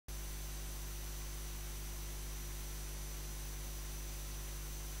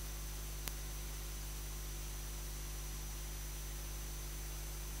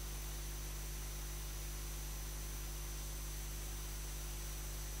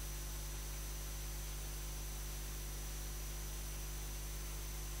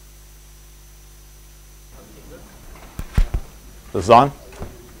This is on?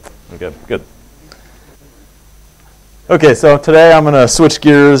 Okay, good. Okay, so today I'm going to switch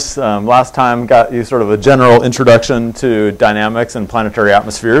gears. Last time got you sort of a general introduction to dynamics in planetary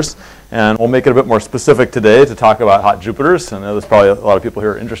atmospheres, and we'll make it a bit more specific today to talk about hot Jupiters. I know there's probably a lot of people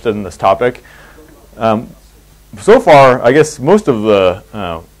here interested in this topic. So far, I guess most of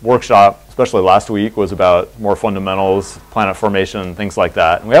the workshop, especially last week, was about more fundamentals, planet formation, things like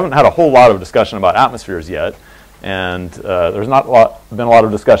that. And we haven't had a whole lot of discussion about atmospheres yet. And there's not been a lot of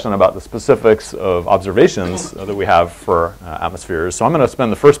discussion about the specifics of observations that we have for atmospheres. So I'm going to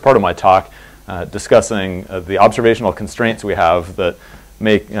spend the first part of my talk discussing the observational constraints we have that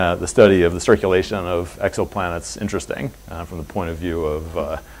make the study of the circulation of exoplanets interesting from the point of view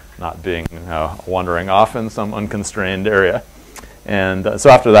of not being wandering off in some unconstrained area. And so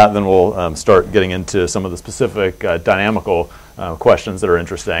after that, then we'll start getting into some of the specific dynamical questions that are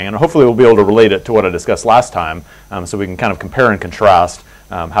interesting. And hopefully we'll be able to relate it to what I discussed last time so we can kind of compare and contrast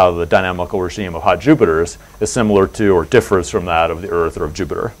how the dynamical regime of hot Jupiters is similar to or differs from that of the Earth or of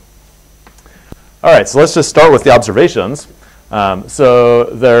Jupiter. All right, so let's just start with the observations.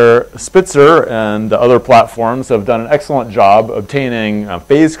 So Spitzer and other platforms have done an excellent job obtaining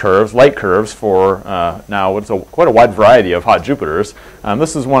phase curves, light curves, for now what's quite a wide variety of hot Jupiters.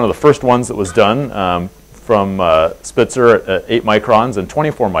 This is one of the first ones that was done from Spitzer at 8 microns and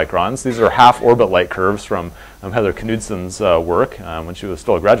 24 microns. These are half-orbit light curves from Heather Knudson's work when she was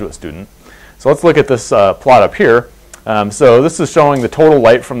still a graduate student. So let's look at this plot up here. So this is showing the total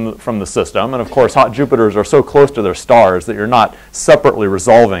light from the system. And of course, hot Jupiters are so close to their stars that you're not separately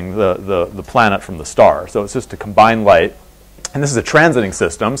resolving the planet from the star. So it's just a combined light. And this is a transiting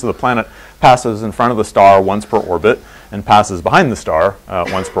system. So the planet passes in front of the star once per orbit and passes behind the star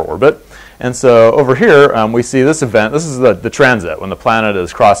once per orbit. And so over here, we see this event. This is the transit, when the planet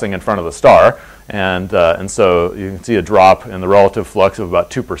is crossing in front of the star. And so you can see a drop in the relative flux of about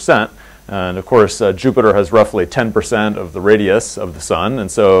 2%. And of course, Jupiter has roughly 10% of the radius of the sun.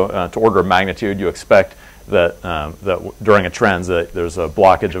 And so to order of magnitude, you expect that during a transit, there's a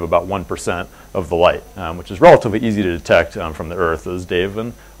blockage of about 1% of the light, which is relatively easy to detect from the Earth, as Dave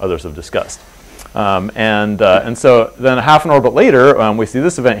and others have discussed. And so then a half an orbit later, we see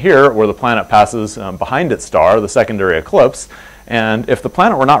this event here where the planet passes behind its star, the secondary eclipse. And if the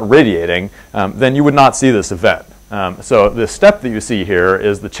planet were not radiating, then you would not see this event. So the step that you see here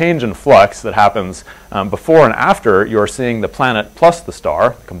is the change in flux that happens before and after you are seeing the planet plus the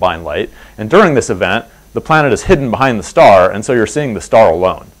star, combined light. And during this event, the planet is hidden behind the star, and so you're seeing the star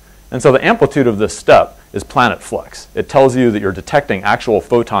alone. And so the amplitude of this step is planet flux. It tells you that you're detecting actual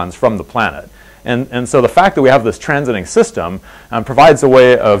photons from the planet. And so the fact that we have this transiting system provides a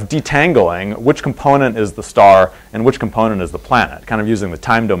way of detangling which component is the star and which component is the planet, kind of using the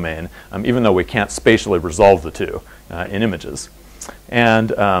time domain, even though we can't spatially resolve the two in images. And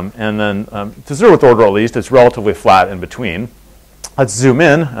then to zeroth order at least, it's relatively flat in between. Let's zoom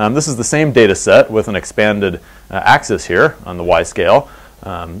in. This is the same data set with an expanded axis here on the Y scale.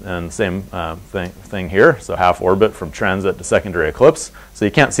 And same thing here, so half orbit from transit to secondary eclipse. So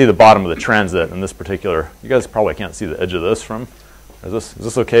you can't see the bottom of the transit in this particular. You guys probably can't see the edge of this from. Is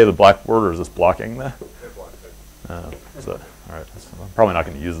this okay, the blackboard, or is this blocking the? So, all right, so I'm probably not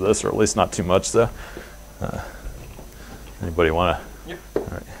going to use this, or at least not too much. So, anybody want to? Yep. All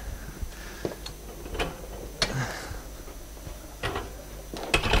right.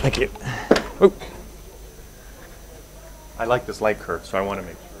 Thank you. Oop. I like this light curve, so I want to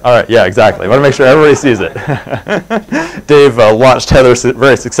make sure. All right, yeah, exactly. I want to make sure everybody sees it. Dave launched Heather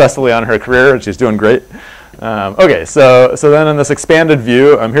very successfully on her career, and she's doing great. Okay, so then in this expanded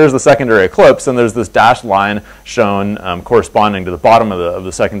view, here's the secondary eclipse, and there's this dashed line shown corresponding to the bottom of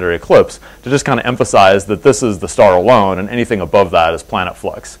the secondary eclipse to just kind of emphasize that this is the star alone, and anything above that is planet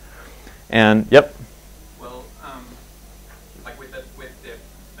flux. And, yep. Well, like with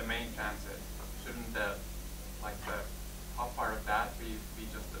the main transit, shouldn't the top part of that be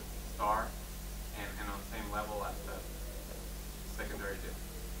just a star and on the same level as the secondary dip?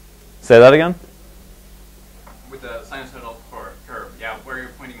 Say that again? With the sinusoidal curve, yeah, where you're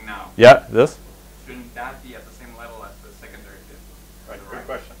pointing now. Yeah, this? Shouldn't that be at the same level as the secondary dip? Right, good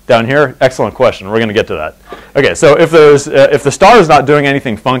question. Down here? Excellent question. We're going to get to that. Okay, so if the star is not doing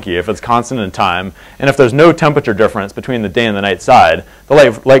anything funky, if it's constant in time, and if there's no temperature difference between the day and the night side,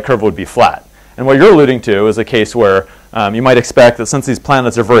 the light curve would be flat. And what you're alluding to is a case where you might expect that since these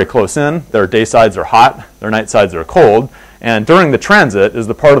planets are very close in, their day sides are hot, their night sides are cold, and during the transit is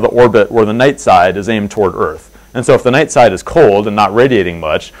the part of the orbit where the night side is aimed toward Earth. And so if the night side is cold and not radiating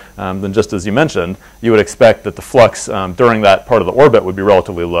much, then just as you mentioned, you would expect that the flux during that part of the orbit would be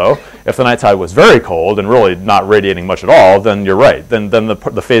relatively low. If the night side was very cold and really not radiating much at all, then you're right. Then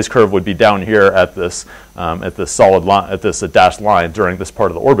the phase curve would be down here at this solid line, at this dashed line during this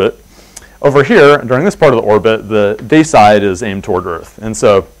part of the orbit. Over here, during this part of the orbit, the day side is aimed toward Earth. And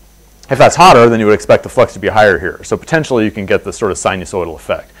so if that's hotter, then you would expect the flux to be higher here. So potentially you can get this sort of sinusoidal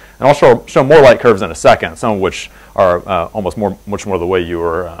effect. And I'll show more light curves in a second, some of which are much more the way you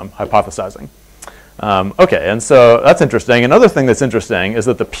were hypothesizing. Okay, and so that's interesting. Another thing that's interesting is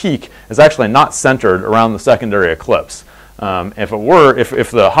that the peak is actually not centered around the secondary eclipse. If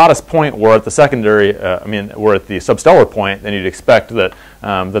the hottest point were at the secondary, were at the substellar point, then you'd expect that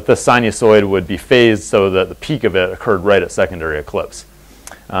that this sinusoid would be phased so that the peak of it occurred right at secondary eclipse.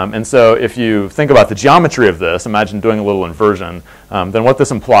 And so if you think about the geometry of this, imagine doing a little inversion, then what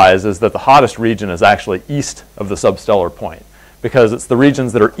this implies is that the hottest region is actually east of the substellar point, because it's the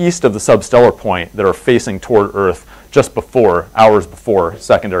regions that are east of the substellar point that are facing toward Earth just before, hours before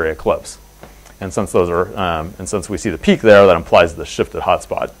secondary eclipse. And since those are, and since we see the peak there, that implies the shifted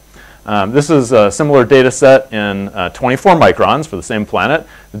hotspot. This is a similar data set in 24 microns for the same planet.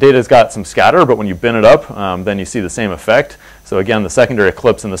 The data's got some scatter, but when you bin it up, then you see the same effect. So again, the secondary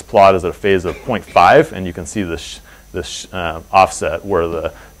eclipse in this plot is at a phase of 0.5, and you can see this offset where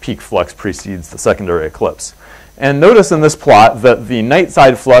the peak flux precedes the secondary eclipse. And notice in this plot that the night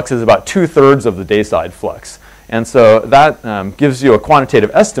side flux is about 2/3 of the day side flux. And so that gives you a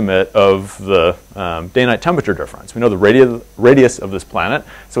quantitative estimate of the day-night temperature difference. We know the radius of this planet,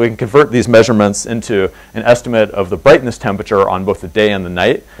 so we can convert these measurements into an estimate of the brightness temperature on both the day and the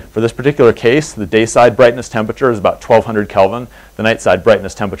night. For this particular case, the day-side brightness temperature is about 1200 Kelvin. The night-side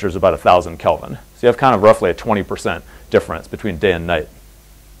brightness temperature is about 1000 Kelvin. So you have kind of roughly a 20% difference between day and night.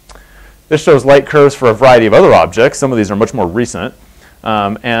 This shows light curves for a variety of other objects. Some of these are much more recent.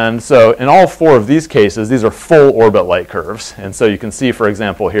 And so in all four of these cases, these are full orbit light curves. And so you can see, for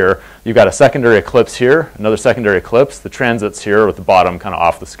example, here, you've got a secondary eclipse here, another secondary eclipse, the transit's here with the bottom kind of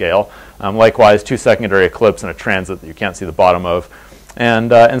off the scale. Likewise, two secondary eclipses and a transit that you can't see the bottom of.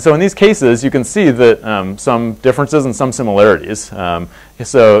 And so in these cases, you can see that some differences and some similarities.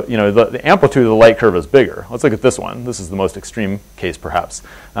 So the amplitude of the light curve is bigger. Let's look at this one. This is the most extreme case, perhaps.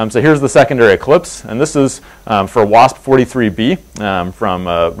 So here's the secondary eclipse, and this is for WASP 43b from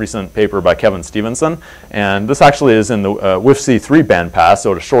a recent paper by Kevin Stevenson. And this actually is in the WIFC3 bandpass,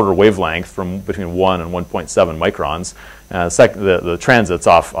 so at a shorter wavelength from between 1 and 1.7 microns. The transit's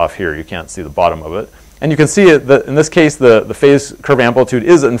off here. You can't see the bottom of it. And you can see that in this case, the phase curve amplitude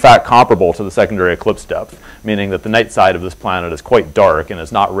is in fact comparable to the secondary eclipse depth, meaning that the night side of this planet is quite dark and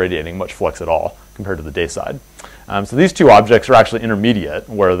is not radiating much flux at all compared to the day side. So these two objects are actually intermediate,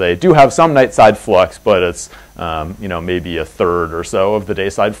 where they do have some night side flux, but it's maybe a third or so of the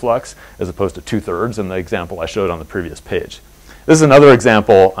day side flux, as opposed to 2/3 in the example I showed on the previous page. This is another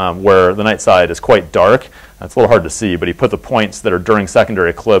example where the night side is quite dark. It's a little hard to see, but he put the points that are during secondary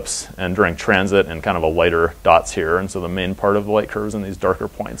eclipse and during transit in kind of a lighter dots here. And so the main part of the light curve is in these darker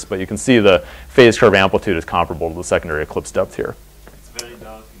points. But you can see the phase curve amplitude is comparable to the secondary eclipse depth here. It's very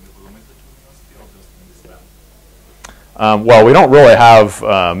dark in the volumetric luminosity or just in this band? Well, we don't really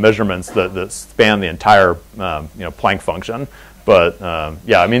have measurements that span the entire Planck function. But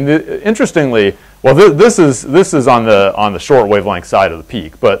yeah, I mean, interestingly, well, this is on the short wavelength side of the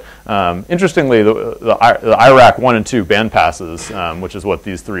peak. But interestingly, the IRAC 1 and 2 band passes, which is what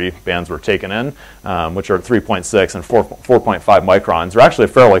these three bands were taken in, which are at 3.6 and 4.5 microns, are actually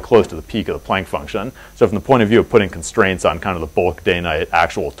fairly close to the peak of the Planck function. So from the point of view of putting constraints on kind of the bulk day-night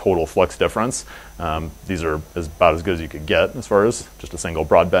actual total flux difference, these are about as good as you could get as far as just a single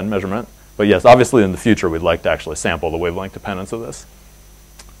broadband measurement. But yes, obviously in the future, we'd like to actually sample the wavelength dependence of this.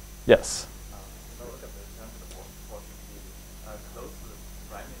 Yes? If I look at the example of 140, close to the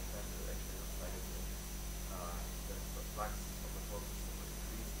primary center, actually looks like the flux of the focus will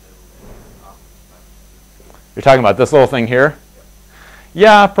increase a little bit after the primary. You're talking about this little thing here?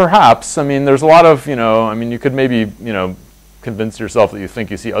 Yeah, perhaps. I mean, there's a lot of, you could maybe, convince yourself that you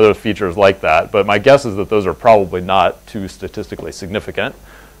think you see other features like that. But my guess is that those are probably not too statistically significant.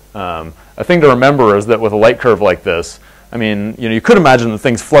 A thing to remember is that with a light curve like this, I mean, you could imagine the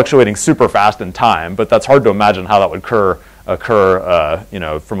things fluctuating super fast in time, but that's hard to imagine how that would occur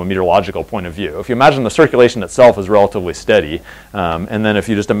from a meteorological point of view. If you imagine the circulation itself is relatively steady, and then if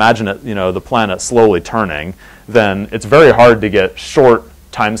you just imagine it, the planet slowly turning, then it's very hard to get short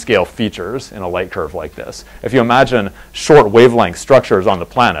timescale features in a light curve like this. If you imagine short wavelength structures on the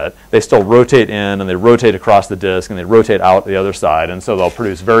planet, they still rotate in and they rotate across the disk and they rotate out the other side, and so they'll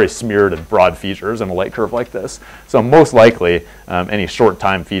produce very smeared and broad features in a light curve like this. So most likely, any short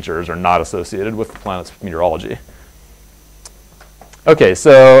time features are not associated with the planet's meteorology. Okay,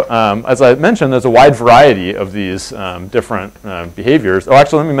 so as I mentioned, there's a wide variety of these different behaviors. Oh,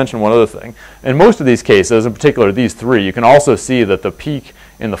 actually, let me mention one other thing. In most of these cases, in particular these three, you can also see that the peak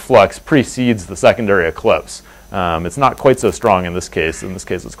in the flux precedes the secondary eclipse. It's not quite so strong in this case. In this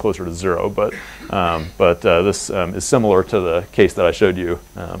case, it's closer to 0, but this is similar to the case that I showed you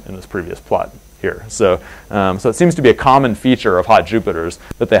in this previous plot here. So it seems to be a common feature of hot Jupiters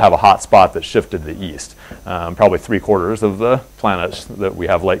that they have a hot spot that's shifted to the east. Probably 3/4 of the planets that we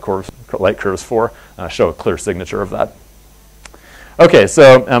have light curves for show a clear signature of that. Okay,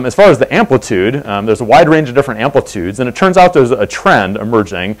 so as far as the amplitude, there's a wide range of different amplitudes, and it turns out there's a trend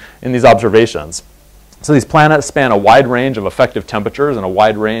emerging in these observations. So these planets span a wide range of effective temperatures and a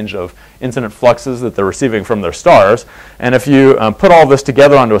wide range of incident fluxes that they're receiving from their stars. And if you put all this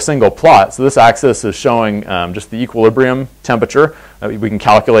together onto a single plot, so this axis is showing just the equilibrium temperature. We can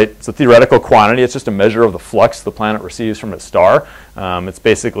calculate, it's a theoretical quantity. It's just a measure of the flux the planet receives from its star. It's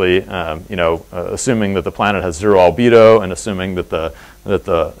basically, assuming that the planet has 0 albedo and assuming that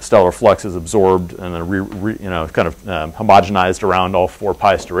the stellar flux is absorbed and then kind of homogenized around all 4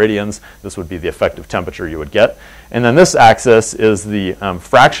 pi steradians. This would be the effective temperature you would get. And then this axis is the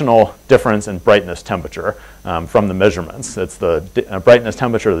fractional difference in brightness temperature from the measurements. It's the brightness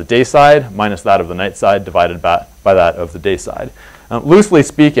temperature of the day side minus that of the night side divided by that of the day side. Loosely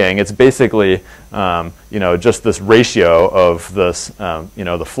speaking, it's basically just this ratio of this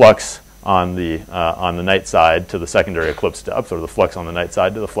the flux on the night side to the secondary eclipse depth, or the flux on the night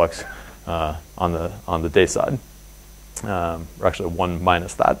side to the flux on the day side. Or actually 1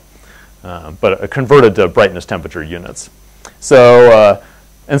 minus that, but converted to brightness temperature units. So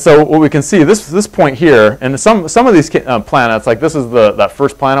and so what we can see, this point here, and some of these planets, like this is that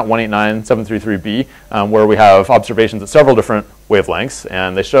first planet, 189733b, where we have observations at several different wavelengths,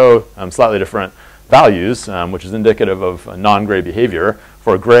 and they show slightly different values, which is indicative of non-gray behavior.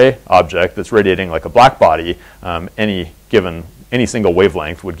 For a gray object that's radiating like a black body, any single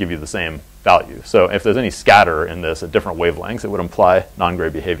wavelength would give you the same value. So if there's any scatter in this at different wavelengths, it would imply non-gray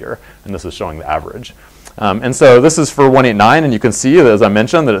behavior, and this is showing the average. And so this is for 189, and you can see, as I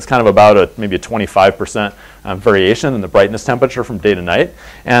mentioned, that it's kind of about maybe a 25% variation in the brightness temperature from day to night.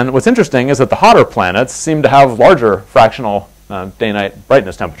 And what's interesting is that the hotter planets seem to have larger fractional day-night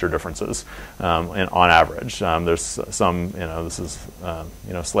brightness temperature differences on average. There's some, this is,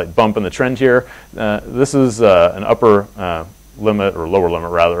 slight bump in the trend here. This is an upper limit, or lower limit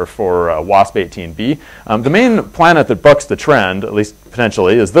rather, for WASP-18b. The main planet that bucks the trend, at least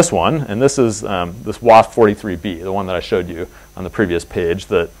potentially, is this one, and this is this WASP-43b, the one that I showed you on the previous page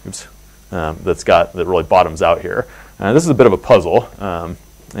that really bottoms out here. This is a bit of a puzzle,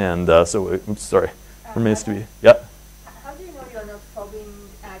 remains to be, yep. How do you know you're not probing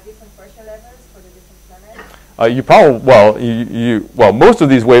different pressure levels for the different planets? You probably,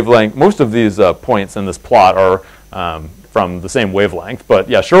 most of these points in this plot are from the same wavelength, but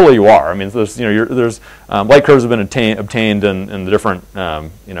yeah, surely you are. I mean, there's light curves have been obtained in the different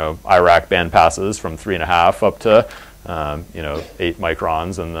IRAC band passes from 3.5 up to 8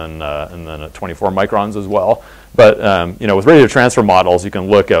 microns, and then at 24 microns as well. But with radiative transfer models, you can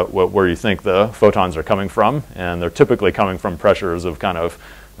look at where you think the photons are coming from, and they're typically coming from pressures of kind of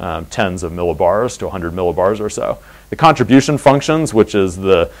tens of millibars to 100 millibars or so. The contribution functions, which is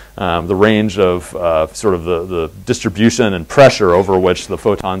the range of sort of the distribution and pressure over which the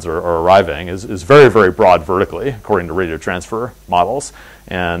photons are arriving, is very, very broad vertically, according to radiative transfer models,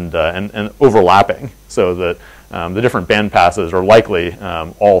 and overlapping, so that the different band passes are likely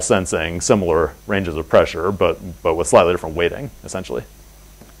all sensing similar ranges of pressure, but with slightly different weighting, essentially.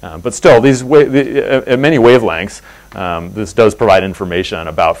 But still, at many wavelengths, this does provide information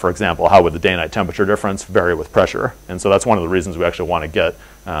about, for example, how would the day-night temperature difference vary with pressure. And so that's one of the reasons we actually want to get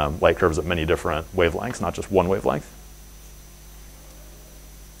light curves at many different wavelengths, not just one wavelength.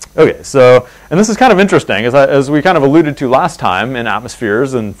 Okay, so, and this is kind of interesting. As we kind of alluded to last time, in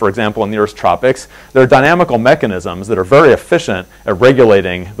atmospheres and, for example, in the Earth's tropics, there are dynamical mechanisms that are very efficient at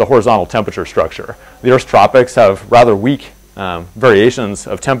regulating the horizontal temperature structure. The Earth's tropics have rather weak variations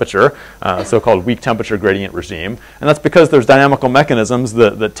of temperature, so-called weak temperature gradient regime, and that's because there's dynamical mechanisms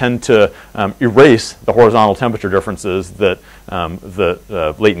that tend to erase the horizontal temperature differences that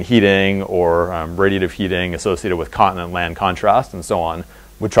the latent heating or radiative heating associated with continent-land contrast and so on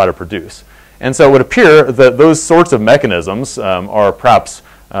would try to produce. And so it would appear that those sorts of mechanisms are perhaps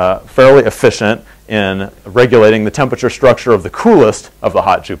fairly efficient in regulating the temperature structure of the coolest of the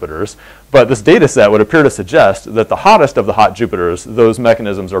hot Jupiters. But this data set would appear to suggest that the hottest of the hot Jupiters, those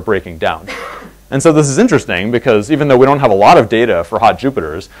mechanisms are breaking down. And so this is interesting because even though we don't have a lot of data for hot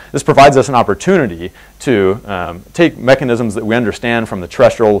Jupiters, this provides us an opportunity to take mechanisms that we understand from the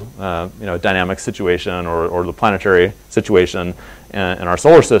terrestrial dynamic situation or the planetary situation in our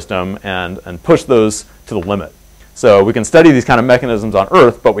solar system and push those to the limit. So we can study these kind of mechanisms on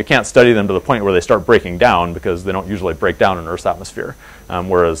Earth, but we can't study them to the point where they start breaking down because they don't usually break down in Earth's atmosphere,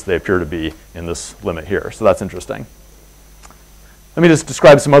 whereas they appear to be in this limit here. So that's interesting. Let me just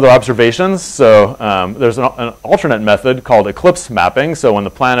describe some other observations. So there's an alternate method called eclipse mapping. So when the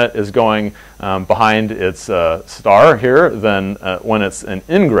planet is going behind its star here, then when it's in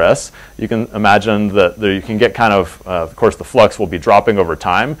ingress, you can imagine that you can get kind of course, the flux will be dropping over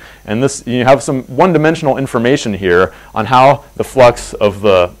time. And this, you have some one-dimensional information here on how the flux of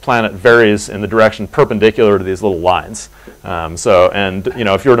the planet varies in the direction perpendicular to these little lines.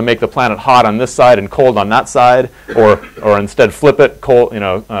 If you were to make the planet hot on this side and cold on that side, or instead flip it, cold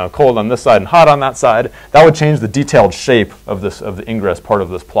on this side and hot on that side, that would change the detailed shape of the ingress part of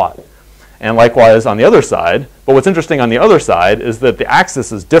this plot. And likewise on the other side. But what's interesting on the other side is that the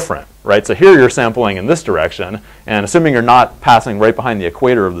axis is different, right? So here you're sampling in this direction, and assuming you're not passing right behind the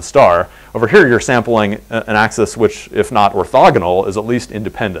equator of the star, over here you're sampling an axis which, if not orthogonal, is at least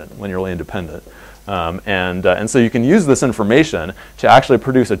independent, linearly independent. And so you can use this information to actually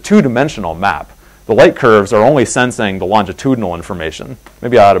produce a two-dimensional map. The light curves are only sensing the longitudinal information.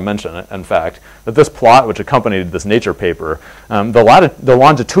 Maybe I ought to mention it, in fact, that this plot, which accompanied this Nature paper, the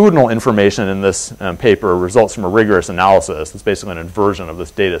longitudinal information in this paper results from a rigorous analysis. It's basically an inversion of this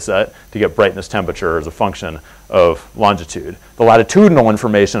data set to get brightness temperature as a function of longitude. The latitudinal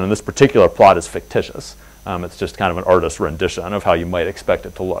information in this particular plot is fictitious. It's just kind of an artist's rendition of how you might expect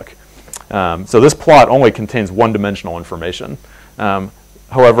it to look. So this plot only contains one-dimensional information.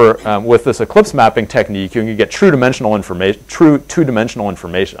 However, with this eclipse mapping technique, you can get true two-dimensional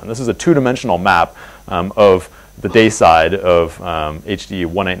information. This is a two-dimensional map of the day side of HD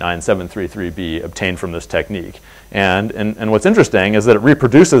 189733b obtained from this technique. And what's interesting is that it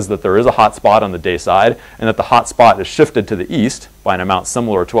reproduces that there is a hot spot on the day side and that the hot spot is shifted to the east by an amount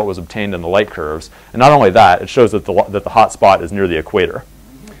similar to what was obtained in the light curves. And not only that, it shows that the hot spot is near the equator.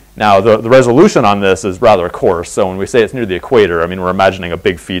 Now, the resolution on this is rather coarse, so when we say it's near the equator, I mean, we're imagining a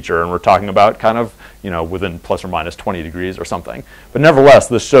big feature, and we're talking about kind of, within plus or minus 20 degrees or something. But nevertheless,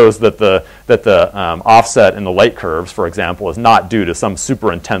 this shows that the offset in the light curves, for example, is not due to some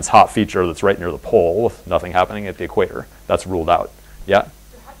super intense hot feature that's right near the pole with nothing happening at the equator. That's ruled out. Yeah? Do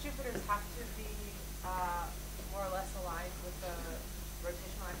hot Jupiters have to be more or less aligned with the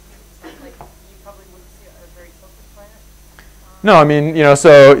rotational axis? It sounds like you probably wouldn't see a very tilted planet. No, I mean,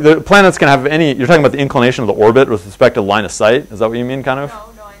 so the planets can have any, you're talking about the inclination of the orbit with respect to line of sight? Is that what you mean, kind of? No,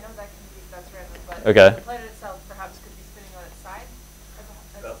 I know that's random, but okay. The planet itself perhaps could be spinning on its side.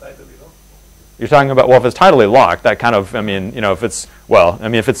 You're talking about, well, if it's tidally locked, that kind of, I mean, if it's,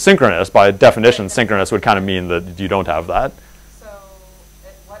 if it's synchronous, by definition, synchronous would kind of mean that you don't have that. So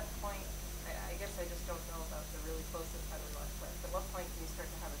at what point, I guess I just don't know about the really closest tidally locked planet, at what point can you start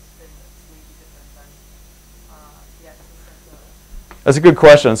to have a spin that's maybe different than the axis of the... That's a good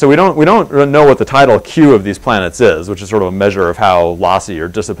question. So we don't know what the tidal Q of these planets is, which is sort of a measure of how lossy or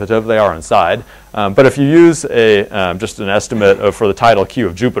dissipative they are inside. But if you use just an estimate for the tidal Q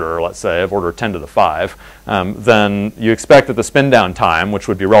of Jupiter, let's say, of order 10 to the 5, then you expect that the spin down time, which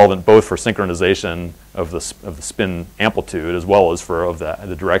would be relevant both for synchronization of the spin amplitude as well as for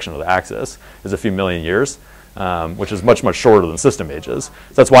the direction of the axis, is a few million years. Which is much, much shorter than system ages.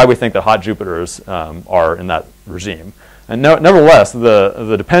 So that's why we think that hot Jupiters are in that regime. And nevertheless,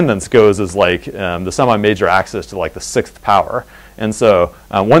 the dependence goes as like the semi-major axis to like the 6th power. And so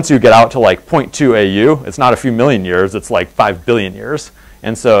once you get out to like 0.2 AU, it's not a few million years, it's like 5 billion years.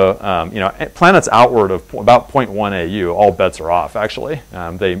 And so planets outward of about 0.1 AU, all bets are off, actually.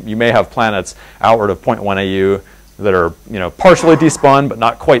 You may have planets outward of 0.1 AU that are partially despun but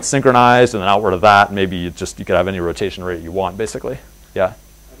not quite synchronized, and then outward of that, maybe you could have any rotation rate you want, basically. Yeah. How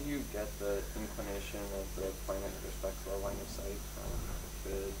do you get the inclination of the planet with respect to our line of sight to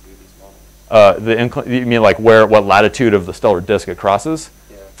do these models? You mean like what latitude of the stellar disk it crosses?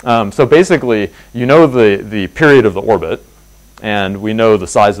 Yeah. So basically, the period of the orbit, and we know the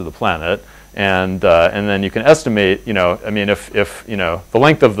size of the planet, and then you can estimate, I mean, if the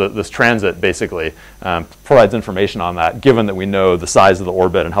length of this transit basically provides information on that, given that we know the size of the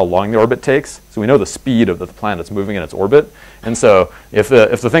orbit and how long the orbit takes. So we know the speed of the planet's moving in its orbit. And so if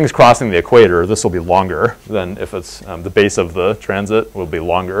the thing's crossing the equator, this will be longer than if it's the base of the transit will be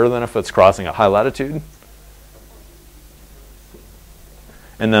longer than if it's crossing at high latitude.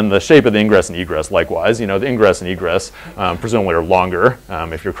 And then the shape of the ingress and egress, likewise. The ingress and egress presumably are longer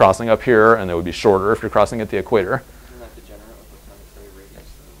if you're crossing up here, and they would be shorter if you're crossing at the equator. Isn't that degenerate with the planetary radius,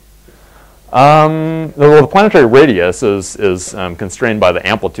 though? Well, the planetary radius is constrained by the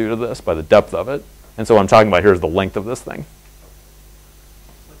amplitude of this, by the depth of it. And so what I'm talking about here is the length of this thing.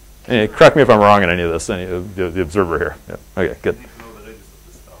 And correct me if I'm wrong on any of this, the observer here. Yeah. Okay, good.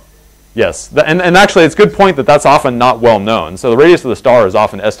 Yes, and actually it's a good point that that's often not well known. So the radius of the star is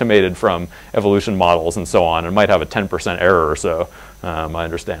often estimated from evolution models and so on, and might have a 10% error or so, I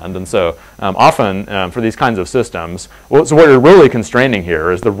understand. And so often for these kinds of systems, so what you're really constraining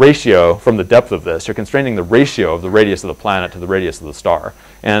here is the ratio from the depth of this. You're constraining the ratio of the radius of the planet to the radius of the star.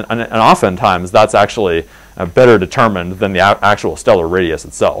 And oftentimes that's actually better determined than the actual stellar radius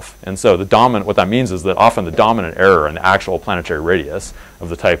itself. And so what that means is that often the dominant error in the actual planetary radius of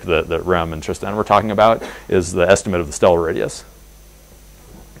the type that Rem and Tristan were talking about is the estimate of the stellar radius.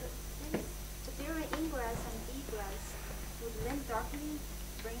 During ingress and egress, would limb darkening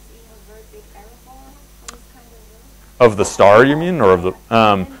brings in a very big error bar on this kind of work? Of the star, you mean, or of the? Limb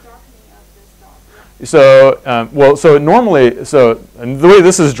darkening of the star. So normally, and the way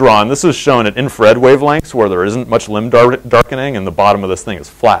this is drawn, this is shown at infrared wavelengths where there isn't much limb darkening, and the bottom of this thing is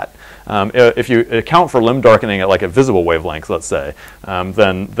flat. If you account for limb darkening at like a visible wavelength, let's say,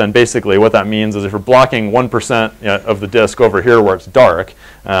 then basically what that means is if you're blocking 1% of the disk over here where it's dark,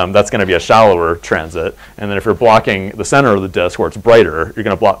 that's going to be a shallower transit. And then if you're blocking the center of the disk where it's brighter, you're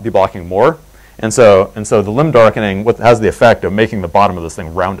going to be blocking more. And so the limb darkening has the effect of making the bottom of this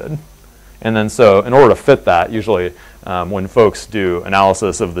thing rounded. And then so in order to fit that, usually when folks do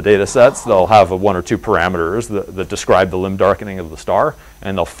analysis of the data sets, they'll have one or two parameters that describe the limb darkening of the star,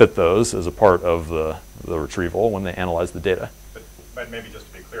 and they'll fit those as a part of the retrieval when they analyze the data. But maybe just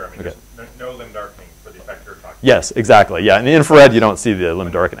to be clear, I mean, Okay. there's no limb darkening for the effect you're talking about. Yes, exactly. Yeah, in the infrared, you don't see the limb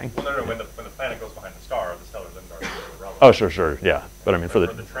darkening. Well, no, when the planet goes behind the star, the stellar limb darkening is irrelevant. Oh, sure, yeah. But I mean, for the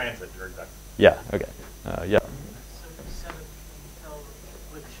transit, you're exactly. yeah, okay, yeah. So if you said it, can you tell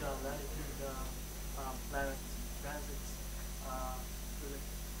which latitude planet transits to the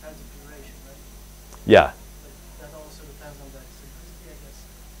transit duration, right? Yeah. But that also depends on the eccentricity, I guess,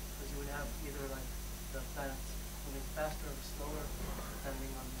 because you would have either like the planets moving faster or slower,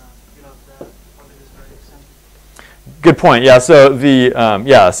 depending on the orbit is very eccentric. Good point. Yeah. So the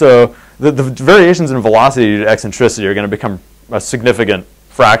variations in velocity due to eccentricity are going to become a significant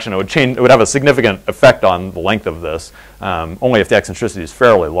fraction. It would have a significant effect on the length of this, only if the eccentricity is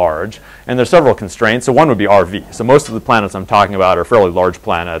fairly large. And there's several constraints. So one would be RV. So most of the planets I'm talking about are fairly large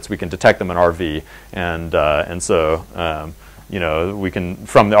planets. We can detect them in RV, and so we can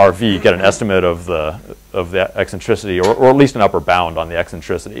from the RV get an estimate of the eccentricity, or at least an upper bound on the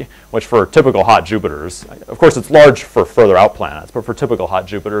eccentricity, which for typical hot Jupiters, of course it's large for further out planets, but for typical hot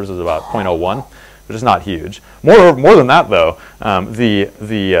Jupiters is about 0.01. Which is not huge. More than that, though, the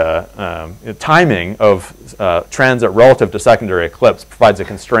timing of transit relative to secondary eclipse provides a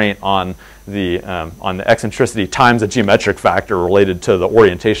constraint on the eccentricity times a geometric factor related to the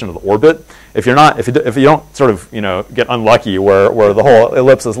orientation of the orbit. If you don't sort of get unlucky where the whole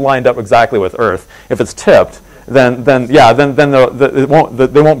ellipse is lined up exactly with Earth, if it's tipped, then they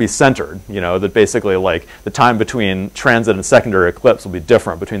won't be centered. That basically like the time between transit and secondary eclipse will be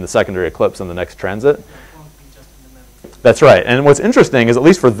different between the secondary eclipse and the next transit. It won't be just in the middle. That's right. And what's interesting is, at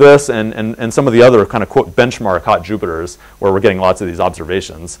least for this and some of the other kind of quote benchmark hot Jupiters where we're getting lots of these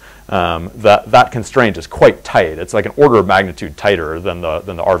observations, that constraint is quite tight. It's like an order of magnitude tighter than the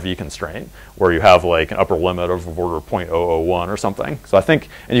RV constraint, where you have like an upper limit of order 0.001 or something. So I think,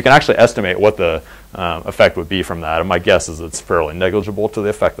 and you can actually estimate what the effect would be from that. And my guess is it's fairly negligible to the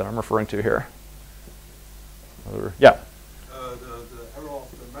effect that I'm referring to here. Yeah. The error of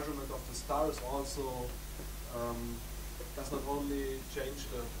the measurement of the star is also does not only change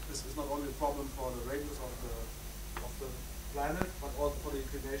this is not only a problem for the radius of the planet, but also for the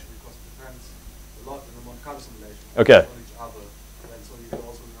inclination, because it depends a lot in the Monte Carlo simulation Okay. on each other, and so you get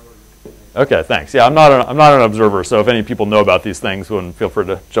also an error in the inclination. Okay, thanks. Yeah, I'm not an observer, so if any people know about these things, feel free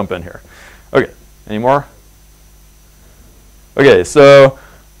to jump in here. Okay, any more? Okay, so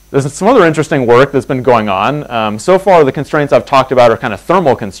there's some other interesting work that's been going on. So far, the constraints I've talked about are kind of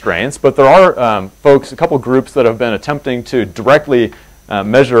thermal constraints, but there are folks, a couple groups that have been attempting to directly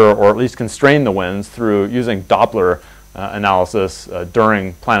measure or at least constrain the winds through using Doppler analysis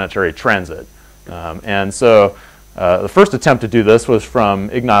during planetary transit. And so the first attempt to do this was from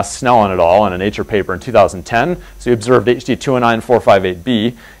Ignaz Snellen et al. In a Nature paper in 2010. So he observed HT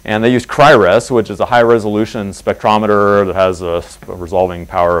 209458b, and they used CRIRES, which is a high-resolution spectrometer that has a resolving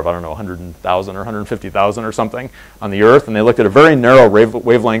power of, I don't know, 100,000 or 150,000 or something on the Earth. And they looked at a very narrow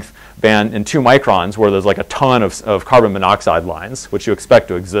wavelength band in 2 microns where there's like a ton of carbon monoxide lines, which you expect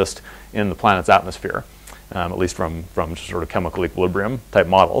to exist in the planet's atmosphere. At least from sort of chemical equilibrium type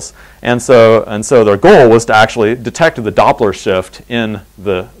models. And so their goal was to actually detect the Doppler shift in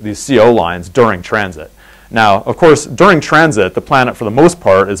these CO lines during transit. Now, of course, during transit, the planet, for the most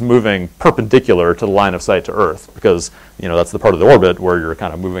part, is moving perpendicular to the line of sight to Earth because, that's the part of the orbit where you're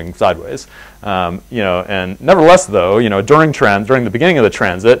kind of moving sideways. And nevertheless, though, during the beginning of the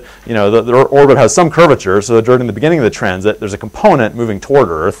transit, the orbit has some curvature. So during the beginning of the transit, there's a component moving toward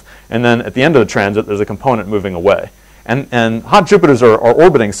Earth, and then at the end of the transit, there's a component moving away. And hot Jupiters are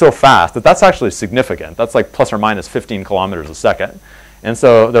orbiting so fast that that's actually significant. That's like plus or minus 15 kilometers a second. And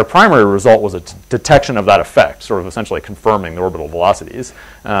so their primary result was a detection of that effect, sort of essentially confirming the orbital velocities.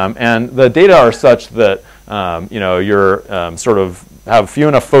 And the data are such that you're sort of have few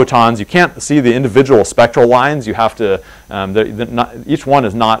enough photons. You can't see the individual spectral lines. You have to, each one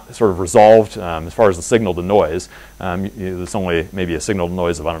is not sort of resolved as far as the signal to noise. There's only maybe a signal to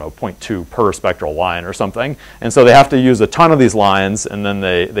noise of, I don't know, 0.2 per spectral line or something. And so they have to use a ton of these lines, and then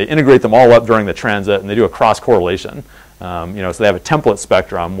they integrate them all up during the transit, and they do a cross correlation. So they have a template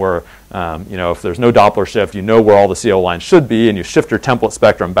spectrum where, if there's no Doppler shift, you know where all the CO lines should be, and you shift your template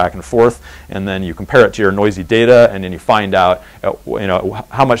spectrum back and forth, and then you compare it to your noisy data, and then you find out,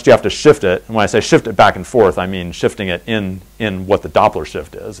 how much do you have to shift it. And when I say shift it back and forth, I mean shifting it in what the Doppler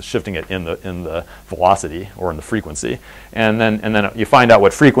shift is, shifting it in the velocity or in the frequency, and then you find out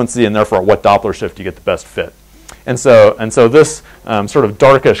what frequency and therefore what Doppler shift you get the best fit. And so this sort of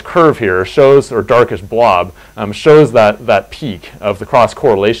darkish curve here shows, or darkish blob, shows that peak of the cross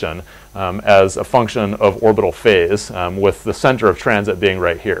correlation as a function of orbital phase, with the center of transit being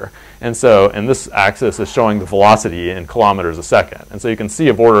right here. And this axis is showing the velocity in kilometers a second. And so you can see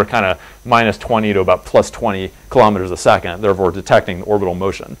of order kind of minus 20 to about plus 20 kilometers a second, therefore detecting the orbital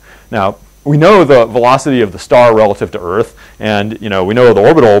motion. Now, we know the velocity of the star relative to Earth, and we know the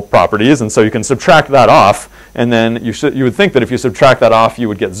orbital properties, and so you can subtract that off, and then you would think that if you subtract that off, you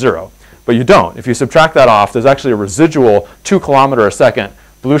would get 0. But you don't. If you subtract that off, there's actually a residual 2 kilometer a second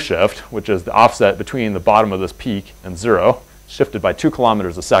blue shift, which is the offset between the bottom of this peak and 0, shifted by 2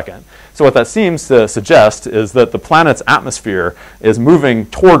 kilometers a second. So what that seems to suggest is that the planet's atmosphere is moving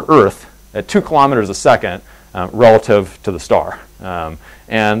toward Earth at 2 kilometers a second relative to the star.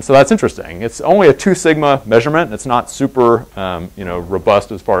 And so that's interesting. It's only a 2 sigma measurement. It's not super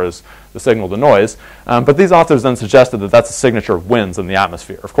robust as far as the signal to noise. But these authors then suggested that that's a signature of winds in the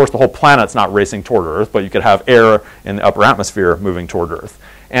atmosphere. Of course, the whole planet's not racing toward Earth, but you could have air in the upper atmosphere moving toward Earth.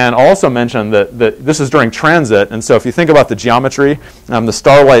 And I'll also mention that this is during transit, and so if you think about the geometry, the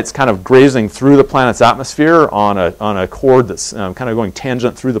starlight's kind of grazing through the planet's atmosphere on a chord that's kind of going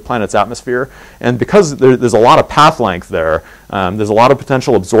tangent through the planet's atmosphere. And because there's a lot of path length there, there's a lot of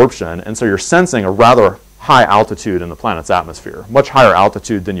potential absorption, and so you're sensing a rather high altitude in the planet's atmosphere, much higher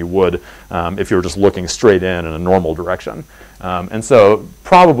altitude than you would if you were just looking straight in a normal direction. And so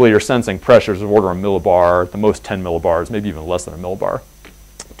probably you're sensing pressures of order a millibar, at the most 10 millibars, maybe even less than a millibar.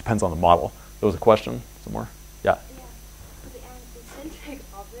 Depends on the model. There was a question somewhere? Yeah? Yeah. The eccentric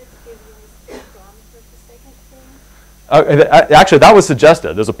orbit gives you this kilometer per second thing. Actually, that was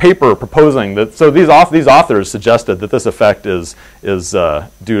suggested. There's a paper proposing that. So these authors suggested that this effect is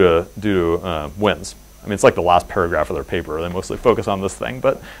due to winds. I mean, it's like the last paragraph of their paper. They mostly focus on this thing,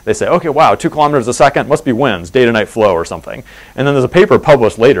 but they say, okay, wow, 2 kilometers a second must be winds, day-to-night flow or something. And then there's a paper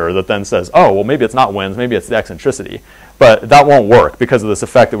published later that then says, oh, well, maybe it's not winds, maybe it's the eccentricity. But that won't work because of this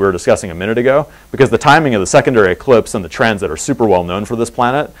effect that we were discussing a minute ago, because the timing of the secondary eclipse and the transit are super well known for this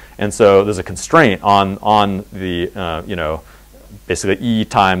planet. And so there's a constraint on the, basically E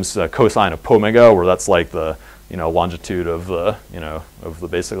times cosine of omega, where that's like the, longitude of the,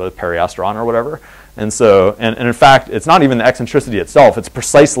 basically the periastron or whatever. And so, and in fact, it's not even the eccentricity itself. It's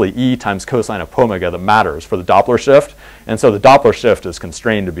precisely E times cosine of omega that matters for the Doppler shift. And so the Doppler shift is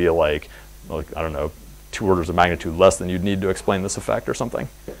constrained to be like I don't know, 2 orders of magnitude less than you'd need to explain this effect or something.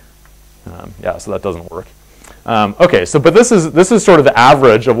 Yeah, so that doesn't work. Okay, so but this is sort of the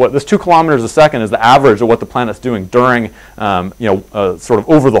average of what this 2 kilometers a second is the average of what the planet's doing during sort of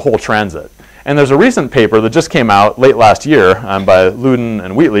over the whole transit. And there's a recent paper that just came out late last year by Luden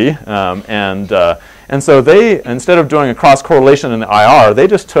and Wheatley, and And so they, instead of doing a cross correlation in the IR, they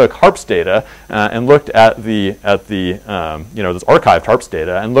just took HARPS data and looked at the this archived HARPS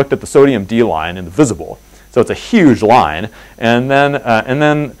data and looked at the sodium D line in the visible. So it's a huge line. And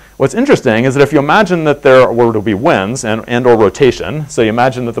then what's interesting is that if you imagine that there were to be winds and or rotation, so you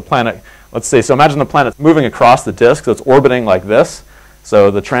imagine that the planet, imagine the planet's moving across the disk, so it's orbiting like this.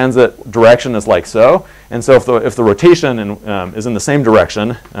 So the transit direction is like so. And so if the rotation is in the same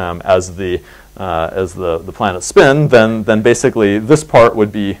direction as the planet's spin, then basically this part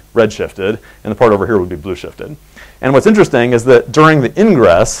would be redshifted, and the part over here would be blue shifted. And what's interesting is that during the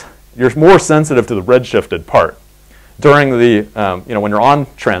ingress, you're more sensitive to the redshifted part. During the, when you're on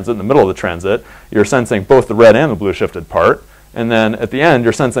transit, in the middle of the transit, you're sensing both the red and the blue shifted part. And then at the end,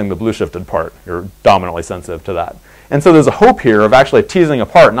 you're sensing the blue shifted part. You're dominantly sensitive to that. And so there's a hope here of actually teasing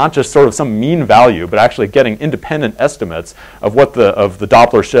apart not just sort of some mean value, but actually getting independent estimates of what the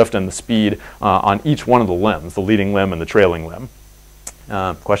Doppler shift and the speed on each one of the limbs, the leading limb and the trailing limb.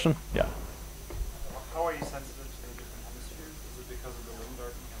 Question? Yeah. How are you sensitive to the different hemispheres? Is it because of the limb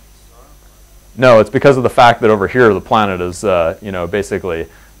darkening of the star? No, it's because of the fact that over here the planet is, basically,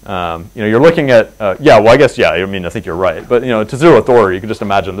 you're looking at, I guess, I think you're right. But, to zero authority, you can just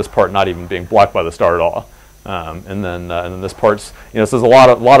imagine this part not even being blocked by the star at all. And then this part's, so there's a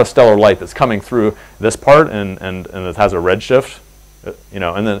lot of stellar light that's coming through this part, and it has a redshift,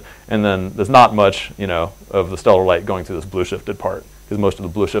 and then there's not much, of the stellar light going through this blue shifted part, because most of the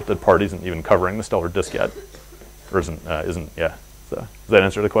blue shifted part isn't even covering the stellar disk yet, or isn't. So does that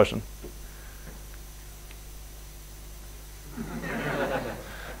answer the question?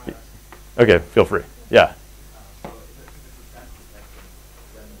 Okay, feel free. Yeah.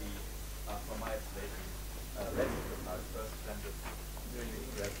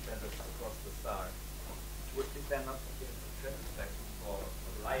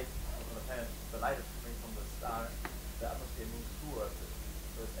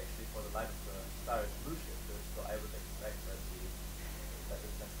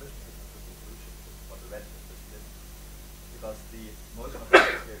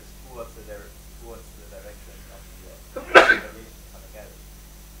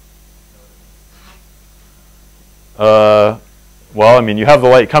 You have the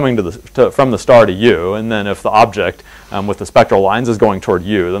light coming from the star to you, and then if the object with the spectral lines is going toward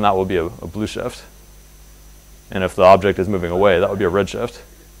you, then that will be a blue shift. And if the object is moving away, that would be a red shift.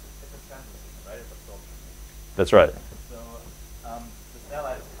 That's right. So the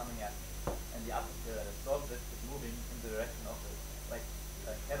starlight is coming at me, and the atmosphere that absorbs it is moving in the direction of it, like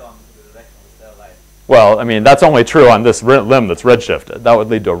head-on to the direction of the starlight. Well, that's only true on this limb that's redshifted. That would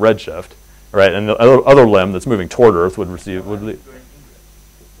lead to a redshift, right? And the other limb that's moving toward Earth would lead.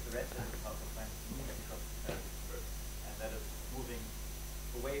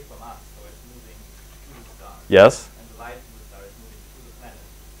 Yes? And the light from the star is moving through the planet,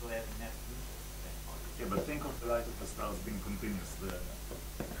 so they have a net blue shift. Yeah, but think of the light of the star as being continuous.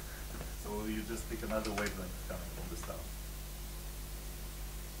 So you just pick another wavelength coming from the star.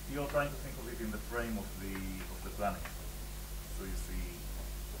 You're trying to think of it in the frame of the planet. So you see.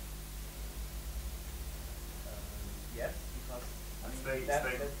 Yes, because that's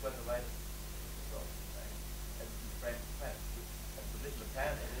where the light is absorbed, right? And the frame of the planet. And the position of the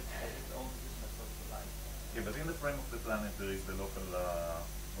planet is its own position absorbs the light. Yeah, but in the frame of the planet there is the local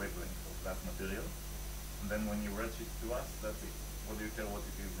wavelength of that material. And then when you redshift to us, that's it. What do you care what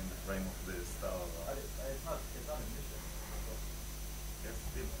it is in the frame of the star? It's not emission. Yes,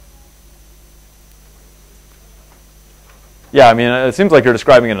 still. Yeah, it seems like you're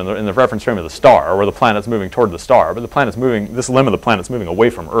describing it in the reference frame of the star, where the planet's moving toward the star, but this limb of the planet's moving away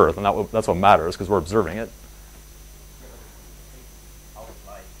from Earth, and that's what matters, because we're observing it.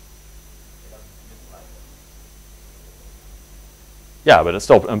 Yeah, but it's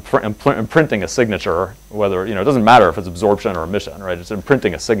still imprinting a signature, whether, it doesn't matter if it's absorption or emission, right? It's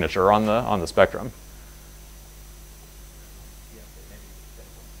imprinting a signature on the spectrum.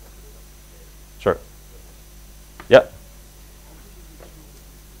 Sure. Yeah.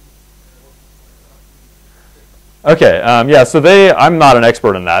 Okay, so I'm not an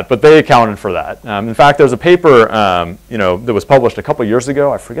expert in that, but they accounted for that. In fact, there's a paper, that was published a couple years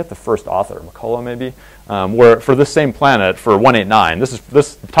ago. I forget the first author, McCullough maybe, where for this same planet for 189,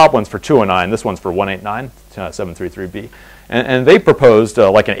 this top one's for 209, this one's for 189, 733b. And they proposed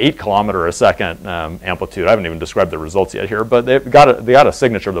like an 8 kilometer a second amplitude. I haven't even described the results yet here, but they got a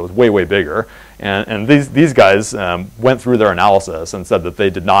signature that was way, way bigger. And these guys went through their analysis and said that they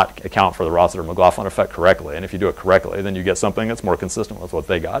did not account for the Rossiter-McLaughlin effect correctly. And if you do it correctly, then you get something that's more consistent with what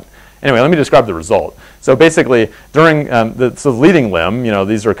they got. Anyway, let me describe the result. So basically, during the leading limb,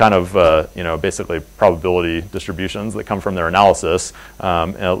 these are kind of basically probability distributions that come from their analysis,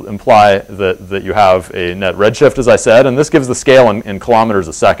 imply that you have a net redshift, as I said, and this gives the scale in kilometers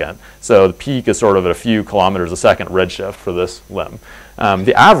a second. So the peak is sort of at a few kilometers a second redshift for this limb.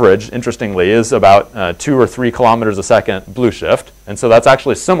 The average, interestingly, is about 2 or 3 kilometers a second blue shift, and so that's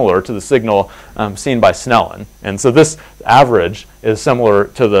actually similar to the signal seen by Snellen. And so this average is similar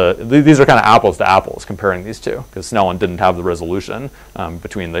to these are kind of apples to apples comparing these two, because Snellen didn't have the resolution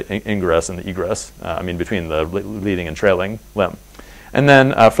between the ingress and the egress, between the leading and trailing limb. And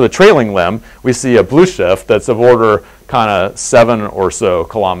then for the trailing limb, we see a blue shift that's of order kind of 7 or so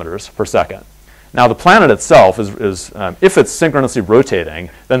kilometers per second. Now the planet itself is if it's synchronously rotating,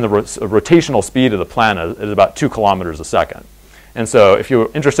 then the rotational speed of the planet is about 2 kilometers a second. And so if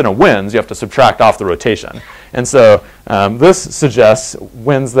you're interested in winds, you have to subtract off the rotation. And so this suggests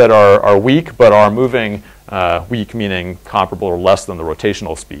winds that are weak but are moving, weak meaning comparable or less than the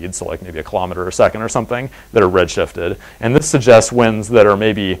rotational speed, so like maybe a kilometer a second or something, that are redshifted. And this suggests winds that are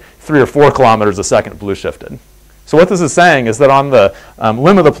maybe 3 or 4 kilometers a second blue shifted. So what this is saying is that on the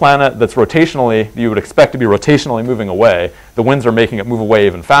limb of the planet that's rotationally, you would expect to be rotationally moving away, the winds are making it move away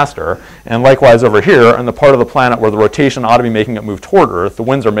even faster. And likewise over here, on the part of the planet where the rotation ought to be making it move toward Earth, the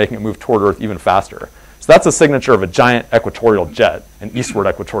winds are making it move toward Earth even faster. So that's a signature of a giant equatorial jet, an eastward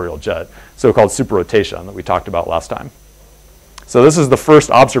equatorial jet, so-called superrotation that we talked about last time. So this is the first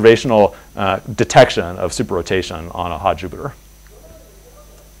observational detection of superrotation on a hot Jupiter.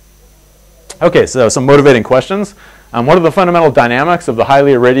 Okay, so some motivating questions. What are the fundamental dynamics of the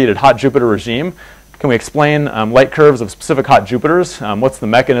highly irradiated hot Jupiter regime? Can we explain light curves of specific hot Jupiters? What's the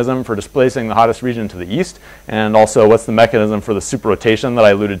mechanism for displacing the hottest region to the east? And also, what's the mechanism for the superrotation that I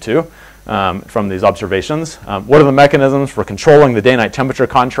alluded to from these observations? What are the mechanisms for controlling the day-night temperature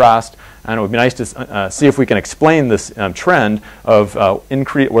contrast? And it would be nice to see if we can explain this trend of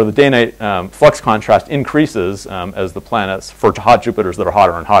where the day-night flux contrast increases as the planets, for hot Jupiters that are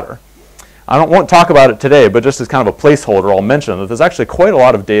hotter and hotter. I won't talk about it today, but just as kind of a placeholder, I'll mention that there's actually quite a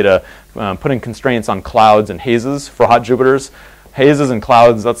lot of data putting constraints on clouds and hazes for hot Jupiters. Hazes and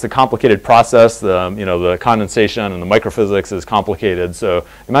clouds, that's a complicated process. The condensation and the microphysics is complicated, so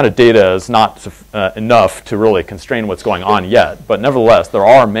the amount of data is not enough to really constrain what's going on yet. But nevertheless, there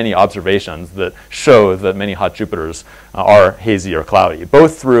are many observations that show that many hot Jupiters are hazy or cloudy,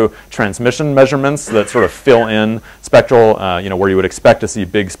 both through transmission measurements that sort of fill in spectral, where you would expect to see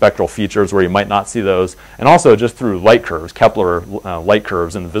big spectral features where you might not see those, and also just through light curves. Kepler light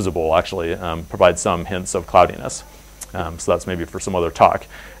curves in the visible actually provide some hints of cloudiness. So that's maybe for some other talk.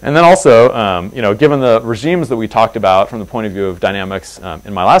 And then also, given the regimes that we talked about from the point of view of dynamics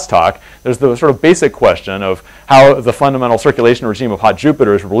in my last talk, there's the sort of basic question of how the fundamental circulation regime of hot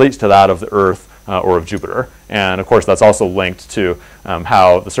Jupiters relates to that of the Earth or of Jupiter. And of course, that's also linked to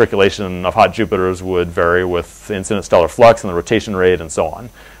how the circulation of hot Jupiters would vary with the incident stellar flux and the rotation rate and so on.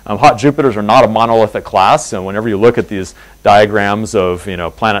 Hot Jupiters are not a monolithic class, and whenever you look at these diagrams of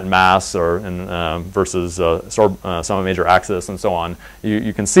planet mass versus some major axis and so on,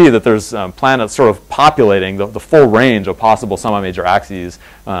 you can see that there's planets sort of populating the full range of possible semi-major axes,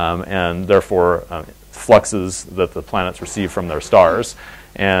 and therefore fluxes that the planets receive from their stars.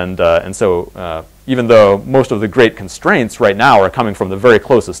 And so even though most of the great constraints right now are coming from the very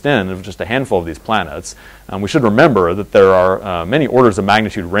closest end of just a handful of these planets, we should remember that there are many orders of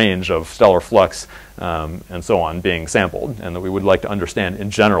magnitude range of stellar flux and so on being sampled, and that we would like to understand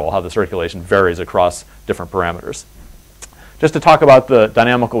in general how the circulation varies across different parameters. Just to talk about the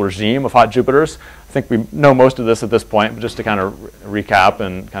dynamical regime of hot Jupiters, I think we know most of this at this point, but just to kind of recap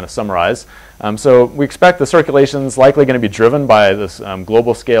and kind of summarize. So we expect the circulation is likely going to be driven by this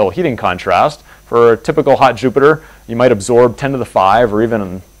global scale heating contrast. For a typical hot Jupiter, you might absorb 10 to the 5 or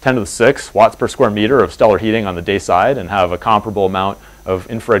even 10 to the 6 watts per square meter of stellar heating on the day side and have a comparable amount of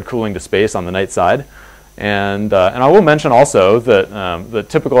infrared cooling to space on the night side. And I will mention also that the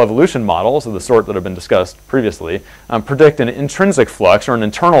typical evolution models of the sort that have been discussed previously predict an intrinsic flux or an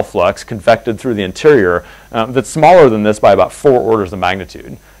internal flux convected through the interior that's smaller than this by about 4 orders of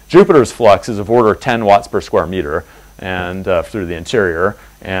magnitude. Jupiter's flux is of order 10 watts per square meter and through the interior,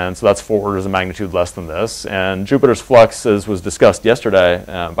 and so that's 4 orders of magnitude less than this. And Jupiter's flux, as was discussed yesterday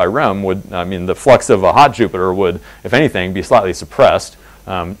by Rem, the flux of a hot Jupiter would, if anything, be slightly suppressed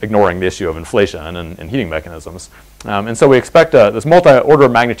ignoring the issue of inflation and heating mechanisms. And so we expect this multi-order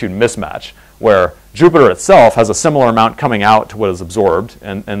of magnitude mismatch where Jupiter itself has a similar amount coming out to what is absorbed,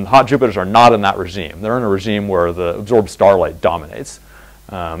 and hot Jupiters are not in that regime. They're in a regime where the absorbed starlight dominates.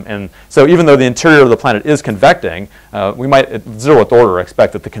 And so even though the interior of the planet is convecting, we might at 0th order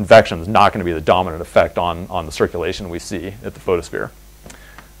expect that the convection is not going to be the dominant effect on the circulation we see at the photosphere.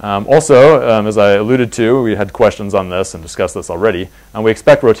 Also, as I alluded to, we had questions on this and discussed this already. We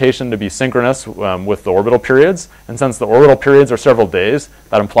expect rotation to be synchronous with the orbital periods. And since the orbital periods are several days,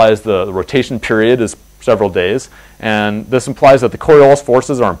 that implies the rotation period is several days. And this implies that the Coriolis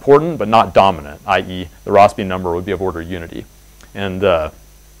forces are important but not dominant, i.e. the Rossby number would be of order unity. And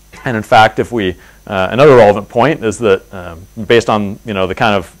in fact, if we another relevant point is that based on the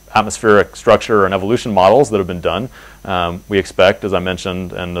kind of atmospheric structure and evolution models that have been done, we expect, as I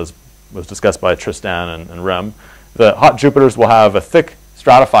mentioned and as was discussed by Tristan and Rem, that hot Jupiters will have a thick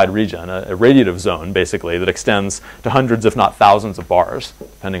stratified region, a radiative zone basically, that extends to hundreds if not thousands of bars,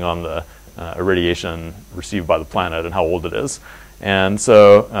 depending on the irradiation received by the planet and how old it is. And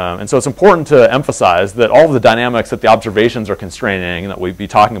so it's important to emphasize that all of the dynamics that the observations are constraining that we'd be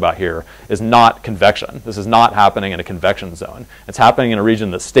talking about here is not convection. This is not happening in a convection zone. It's happening in a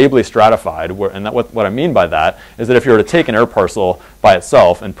region that's stably stratified. What I mean by that is that if you were to take an air parcel by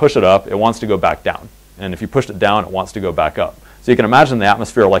itself and push it up, it wants to go back down. And if you pushed it down, it wants to go back up. So you can imagine the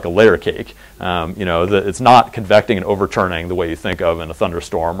atmosphere like a layer cake. It's not convecting and overturning the way you think of in a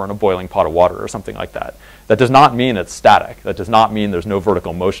thunderstorm or in a boiling pot of water or something like that. That does not mean it's static. That does not mean there's no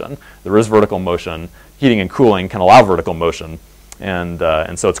vertical motion. There is vertical motion. Heating and cooling can allow vertical motion. And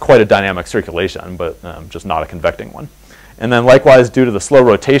so it's quite a dynamic circulation, but just not a convecting one. And then likewise, due to the slow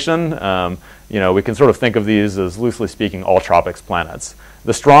rotation, we can sort of think of these as, loosely speaking, all tropics planets.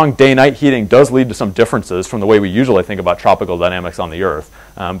 The strong day-night heating does lead to some differences from the way we usually think about tropical dynamics on the Earth.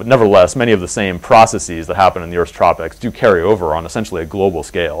 But nevertheless, many of the same processes that happen in the Earth's tropics do carry over on essentially a global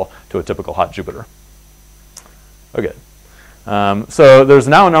scale to a typical hot Jupiter. Okay. So there's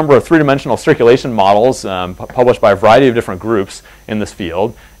now a number of three-dimensional circulation models published by a variety of different groups in this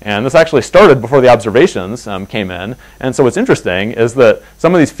field. And this actually started before the observations came in. And so what's interesting is that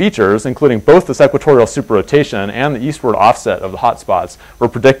some of these features, including both this equatorial superrotation and the eastward offset of the hotspots, were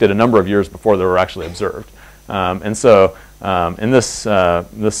predicted a number of years before they were actually observed. And so in this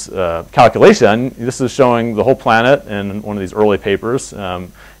calculation, this is showing the whole planet in one of these early papers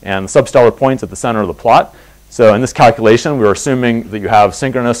and the substellar points at the center of the plot. So in this calculation, we were assuming that you have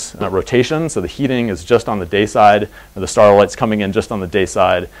synchronous rotation. So the heating is just on the day side, the starlight's coming in just on the day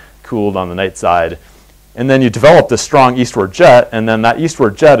side, cooled on the night side. And then you develop this strong eastward jet, and then that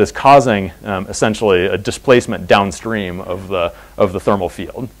eastward jet is causing essentially a displacement downstream of the thermal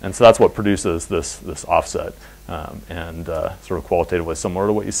field. And so that's what produces this offset and sort of qualitatively similar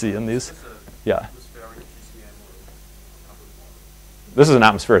to what you see in these. Yeah. This is an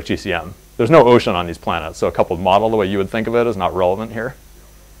atmospheric GCM. There's no ocean on these planets, so a coupled model, the way you would think of it, is not relevant here.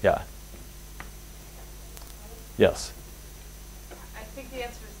 Yeah. Yes? I think the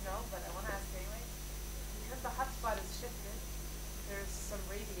answer is no, but I want to ask anyway. Because the hotspot is shifted, there's some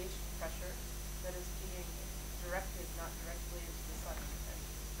radiation pressure that is being directed, not directly into the sun. And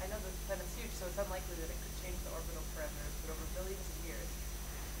I know the planet's huge, so it's unlikely that it could change the orbital parameters, but over billions of years,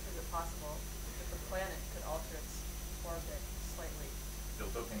 is it possible that the planet could alter its orbit slightly? Still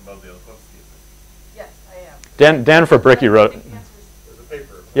talking about the Alkovsky effect. Yes, I am. Dan Fabricki wrote. There's a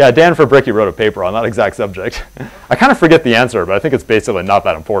paper. Yeah, Dan Fabricki wrote a paper on that exact subject. I kind of forget the answer, but I think it's basically not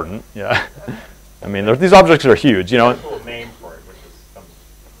that important. Yeah. I mean, these objects are huge, There's a cool name for it, which is some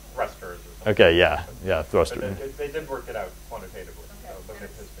thrusters or something. Okay, yeah, thruster. But they did work it out quantitatively. Okay. So look at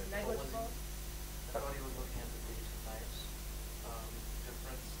his paper. Negligible? I thought he was looking at the gauge bias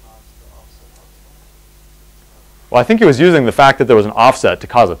difference, not the offset. Well, I think he was using the fact that there was an offset to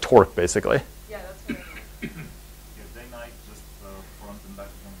cause a torque, basically. Yeah, that's what I mean. Yeah, day night just front and back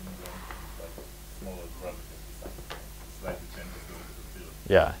from the like smaller gravity slightly changes the field.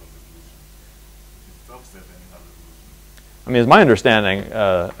 Yeah. It's offset and you have evolution. I mean, it's my understanding in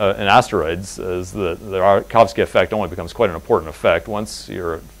asteroids is that the Arkovsky effect only becomes quite an important effect once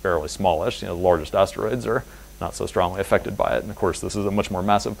you're fairly smallish. The largest asteroids are not so strongly affected by it. And of course, this is a much more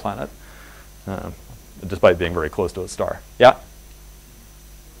massive planet, despite being very close to its star. Yeah?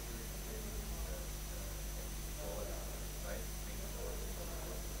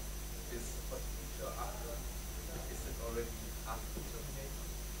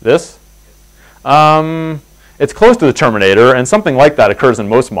 This? It's close to the terminator, and something like that occurs in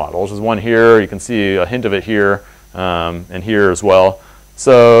most models. There's one here. You can see a hint of it here and here as well.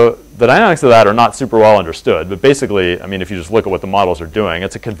 So the dynamics of that are not super well understood, but basically, I mean, if you just look at what the models are doing,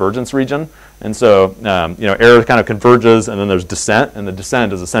 it's a convergence region. And so, air kind of converges, and then there's descent, and the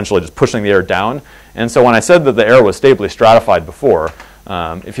descent is essentially just pushing the air down. And so when I said that the air was stably stratified before,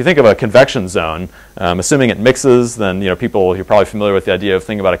 if you think of a convection zone, assuming it mixes, then you're probably familiar with the idea of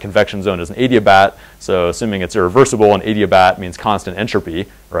thinking about a convection zone as an adiabat. So assuming it's irreversible, an adiabat means constant entropy,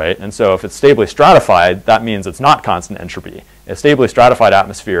 right? And so if it's stably stratified, that means it's not constant entropy. A stably stratified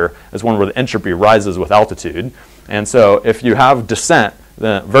atmosphere is one where the entropy rises with altitude. And so if you have descent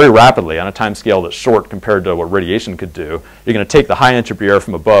very rapidly on a time scale that's short compared to what radiation could do, you're going to take the high entropy air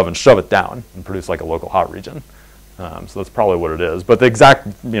from above and shove it down and produce like a local hot region. So that's probably what it is. But the exact,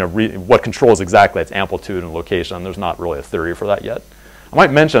 what controls exactly its amplitude and location, there's not really a theory for that yet. I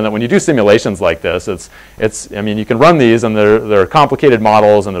might mention that when you do simulations like this, you can run these, and they're complicated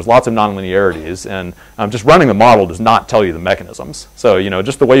models, and there's lots of nonlinearities, and just running the model does not tell you the mechanisms. So,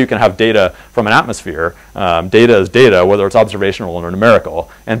 just the way you can have data from an atmosphere, data is data, whether it's observational or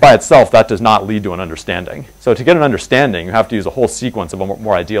numerical, and by itself, that does not lead to an understanding. So to get an understanding, you have to use a whole sequence of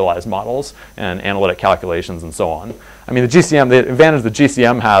more idealized models and analytic calculations and so on. I mean, the advantage the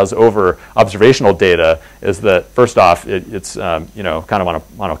GCM has over observational data is that, first off, it's kind of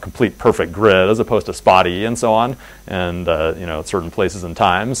on a complete perfect grid as opposed to spotty and so on, and at certain places and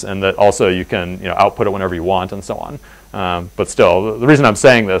times, and that also you can output it whenever you want and so on. But still, the reason I'm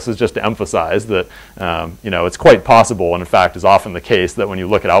saying this is just to emphasize that it's quite possible, and in fact is often the case, that when you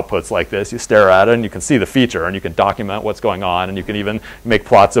look at outputs like this, you stare at it and you can see the feature and you can document what's going on, and you can even make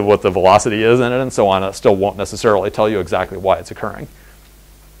plots of what the velocity is in it and so on. It still won't necessarily tell you exactly why it's occurring.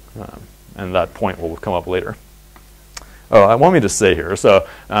 And that point will come up later. Oh, I want me to say here. So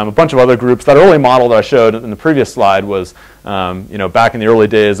a bunch of other groups. That early model that I showed in the previous slide was, back in the early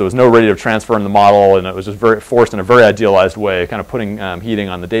days, there was no radiative transfer in the model, and it was just very forced in a very idealized way, kind of putting heating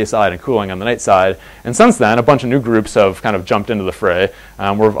on the day side and cooling on the night side. And since then, a bunch of new groups have kind of jumped into the fray.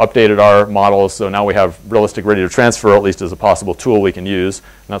 We've updated our models, so now we have realistic radiative transfer, at least as a possible tool we can use,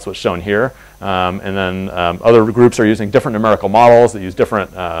 and that's what's shown here. And then other groups are using different numerical models that use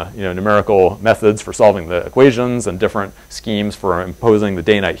different numerical methods for solving the equations and different schemes for imposing the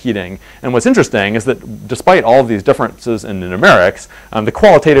day-night heating. And what's interesting is that despite all of these differences in the numerics, the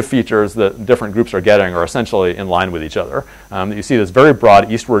qualitative features that different groups are getting are essentially in line with each other. You see this very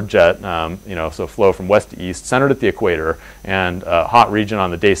broad eastward jet, so flow from west to east, centered at the equator, and a hot region on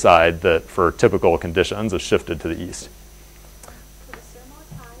the day side that for typical conditions is shifted to the east.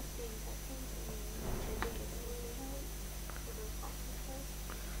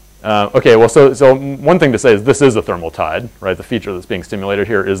 Okay, well, so one thing to say is this is a thermal tide, right? The feature that's being stimulated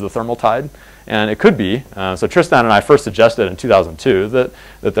here is the thermal tide, and it could be. So Tristan and I first suggested in 2002 that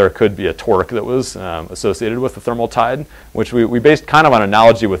there could be a torque that was associated with the thermal tide, which we based kind of on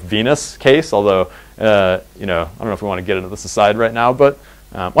analogy with Venus case, although, I don't know if we want to get into this aside right now, but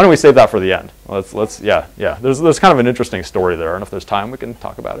why don't we save that for the end? Yeah. There's kind of an interesting story there, and if there's time, we can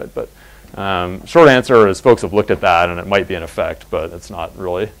talk about it, but. Short answer is folks have looked at that, and it might be an effect, but it's not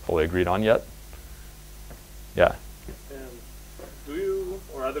really fully agreed on yet. Yeah? Do you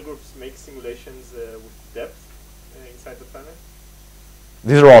or other groups make simulations with depth inside the planet?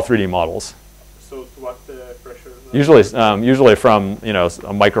 These are all 3D models. So to what pressure? Usually from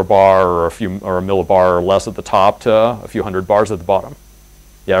a microbar or a millibar or less at the top to a few hundred bars at the bottom.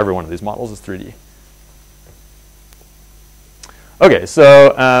 Yeah, every one of these models is 3D. Okay,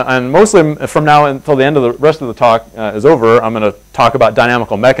 so and mostly from now until the end of the rest of the talk is over, I'm going to talk about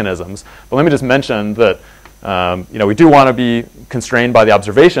dynamical mechanisms. But let me just mention that we do want to be constrained by the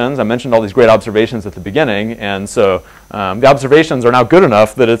observations. I mentioned all these great observations at the beginning, and so the observations are now good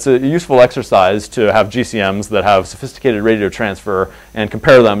enough that it's a useful exercise to have GCMs that have sophisticated radiative transfer and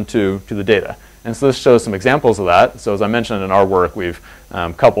compare them to the data. And so this shows some examples of that. So as I mentioned in our work, we've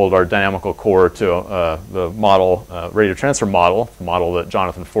coupled our dynamical core to the model, radiative transfer model, the model that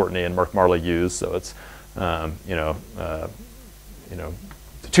Jonathan Fortney and Mark Marley used. So it's a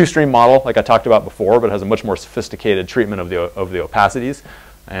two-stream model, like I talked about before, but it has a much more sophisticated treatment of the opacities.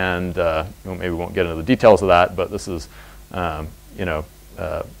 And maybe we won't get into the details of that, but this is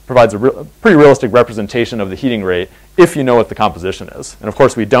provides a pretty realistic representation of the heating rate if you know what the composition is. And of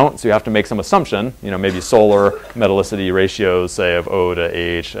course we don't, so you have to make some assumption, maybe solar metallicity ratios, say of O to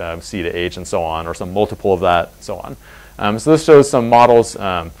H, C to H, and so on, or some multiple of that, and so on. So this shows some models.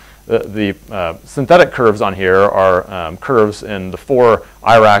 The synthetic curves on here are curves in the 4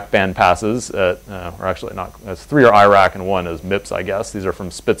 IRAC band passes, or actually not, it's 3 are IRAC and 1 is MIPS, I guess. These are from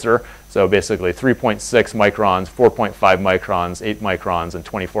Spitzer. So basically 3.6 microns, 4.5 microns, 8 microns, and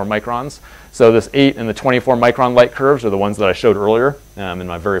 24 microns. So this 8 and the 24 micron light curves are the ones that I showed earlier in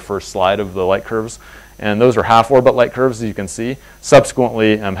my very first slide of the light curves. And those are half-orbit light curves, as you can see.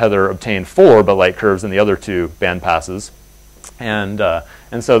 Subsequently, Heather obtained full-orbit light curves in the other two band passes. And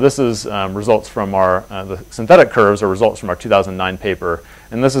so this is results from our, the synthetic curves are results from our 2009 paper.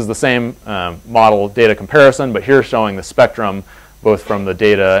 And this is the same model data comparison, but here showing the spectrum both from the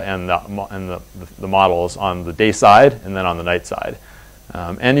data and the models on the day side and then on the night side.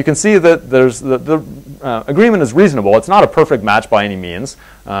 And you can see that there's the agreement is reasonable. It's not a perfect match by any means,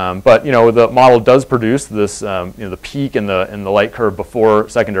 but the model does produce this the peak in the light curve before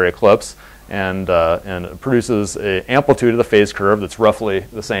secondary eclipse, and it produces an amplitude of the phase curve that's roughly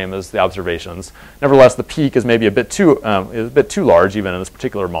the same as the observations. Nevertheless, the peak is maybe a bit too large even in this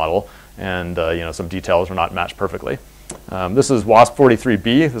particular model, and some details are not matched perfectly. This is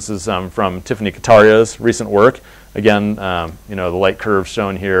WASP-43b. This is from Tiffany Kataria's recent work. Again, the light curve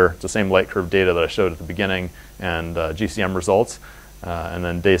shown here, it's the same light curve data that I showed at the beginning, and GCM results, and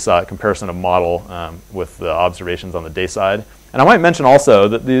then day side comparison of model with the observations on the day side. And I might mention also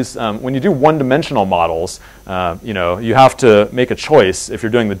that these, when you do one-dimensional models, you have to make a choice if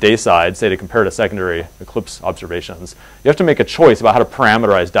you're doing the day side, say to compare to secondary eclipse observations. You have to make a choice about how to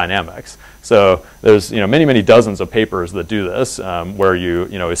parameterize dynamics. So there's many, many dozens of papers that do this, where you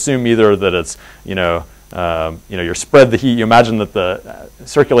assume either that it's you spread the heat. You imagine that the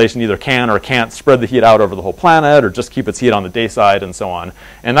circulation either can or can't spread the heat out over the whole planet, or just keep its heat on the day side, and so on.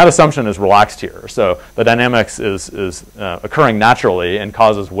 And that assumption is relaxed here. So the dynamics is occurring naturally and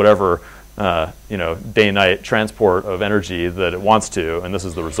causes whatever day-night transport of energy that it wants to, and this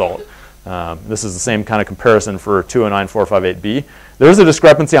is the result. This is the same kind of comparison for 209458b. There is a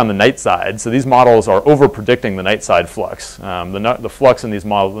discrepancy on the night side, so these models are over-predicting the night side flux. The flux in these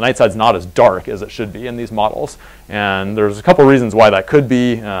models, the night side's not as dark as it should be in these models, and there's a couple reasons why that could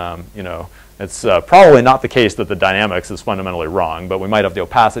be. It's probably not the case that the dynamics is fundamentally wrong, but we might have the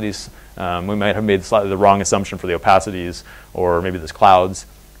opacities. We might have made slightly the wrong assumption for the opacities, or maybe there's clouds.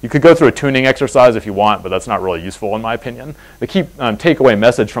 You could go through a tuning exercise if you want, but that's not really useful in my opinion. The key takeaway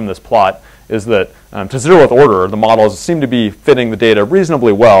message from this plot is that to 0th order, the models seem to be fitting the data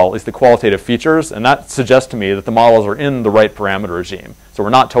reasonably well, at least the qualitative features, and that suggests to me that the models are in the right parameter regime. So we're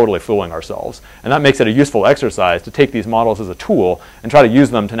not totally fooling ourselves. And that makes it a useful exercise to take these models as a tool and try to use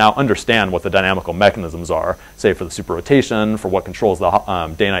them to now understand what the dynamical mechanisms are, say for the superrotation, for what controls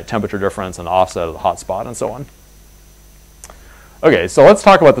the day-night temperature difference and the offset of the hot spot, and so on. Okay, so let's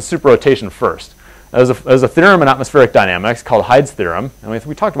talk about the superrotation first. There's a theorem in atmospheric dynamics called Hyde's theorem, and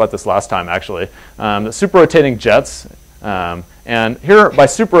we talked about this last time actually, that superrotating jets, and here by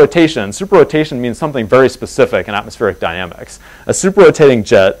superrotation means something very specific in atmospheric dynamics. A superrotating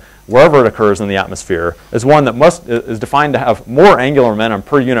jet, wherever it occurs in the atmosphere, is one that is defined to have more angular momentum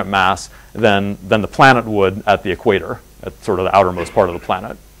per unit mass than the planet would at the equator, at sort of the outermost part of the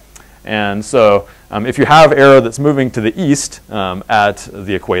planet. And so if you have air that's moving to the east at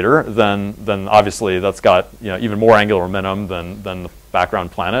the equator, then obviously that's got even more angular momentum than the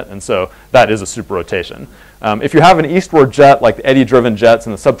background planet, and so that is a superrotation. If you have an eastward jet like the eddy-driven jets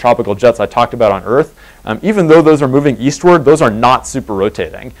and the subtropical jets I talked about on Earth, even though those are moving eastward, those are not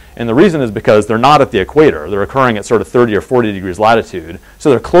superrotating. And the reason is because they're not at the equator. They're occurring at sort of 30 or 40 degrees latitude, so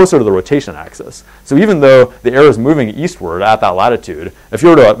they're closer to the rotation axis. So even though the air is moving eastward at that latitude, if you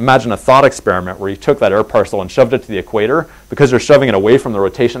were to imagine a thought experiment where you took that air parcel and shoved it to the equator, because you're shoving it away from the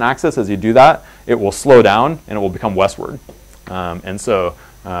rotation axis as you do that, it will slow down and it will become westward. And so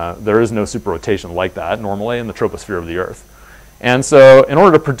there is no superrotation like that normally in the troposphere of the Earth. And so in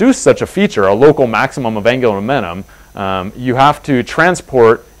order to produce such a feature, a local maximum of angular momentum, you have to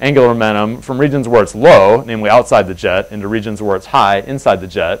transport angular momentum from regions where it's low, namely outside the jet, into regions where it's high, inside the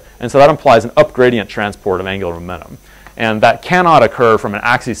jet. And so that implies an upgradient transport of angular momentum. And that cannot occur from an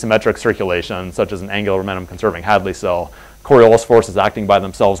axisymmetric circulation, such as an angular momentum conserving Hadley cell. Coriolis forces acting by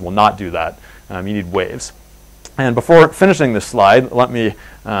themselves will not do that. You need waves. And before finishing this slide, let me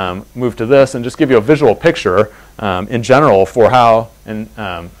move to this and just give you a visual picture in general for how an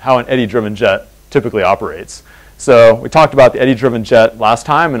eddy-driven jet typically operates. So we talked about the eddy-driven jet last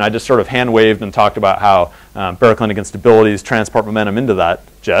time, and I just sort of hand-waved and talked about how baroclinic instabilities transport momentum into that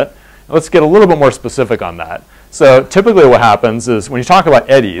jet. Let's get a little bit more specific on that. So typically what happens is when you talk about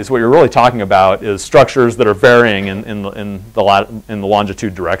eddies, what you're really talking about is structures that are varying in the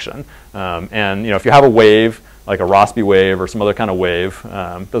longitude direction. And if you have a wave, like a Rossby wave or some other kind of wave,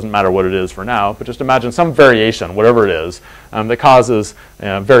 doesn't matter what it is for now, but just imagine some variation, whatever it is, that causes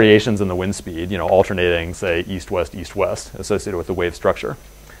variations in the wind speed, alternating, say, east-west, east-west, associated with the wave structure.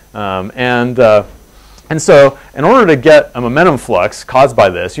 And so in order to get a momentum flux caused by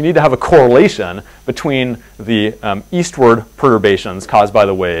this, you need to have a correlation between the eastward perturbations caused by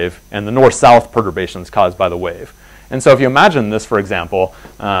the wave and the north-south perturbations caused by the wave. And so if you imagine this, for example,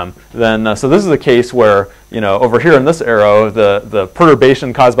 so this is a case where, over here in this arrow, the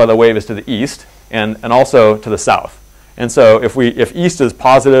perturbation caused by the wave is to the east and also to the south. And so if east is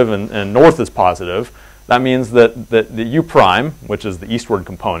positive and north is positive, that means that the u prime, which is the eastward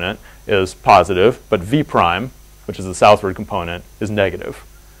component, is positive, but v prime, which is the southward component, is negative.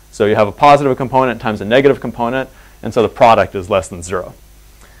 So you have a positive component times a negative component, and so the product is less than 0.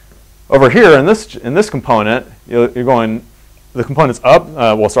 Over here in this component, you're going, the component's up,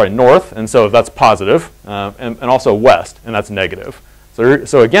 north, and so that's positive, and also west, and that's negative.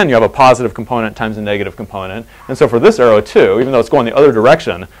 So again, you have a positive component times a negative component. And so for this arrow too, even though it's going the other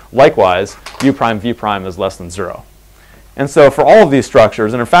direction, likewise, u prime, v prime is less than 0. And so for all of these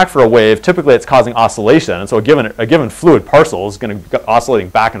structures, and in fact for a wave, typically it's causing oscillation. And so a given fluid parcel is going to be oscillating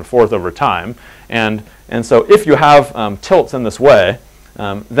back and forth over time. And so if you have tilts in this way,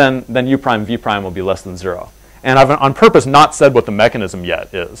 then u prime, v prime will be less than 0. And I've on purpose not said what the mechanism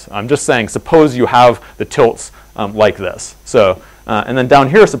yet is. I'm just saying, suppose you have the tilts like this. So, and then down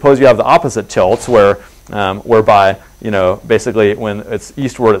here, suppose you have the opposite tilts whereby, basically when it's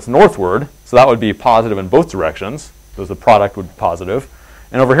eastward, it's northward. So that would be positive in both directions, because the product would be positive.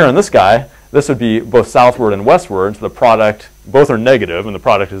 And over here in this guy, this would be both southward and westward. So the product, both are negative, and the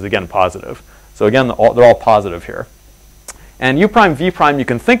product is again positive. So again, they're all positive here. And u prime, v prime, you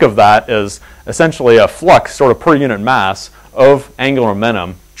can think of that as essentially a flux sort of per unit mass of angular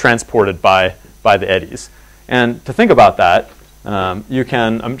momentum transported by the eddies. And to think about that, you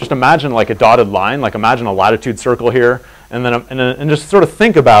can just imagine like a dotted line, like imagine a latitude circle here, and just sort of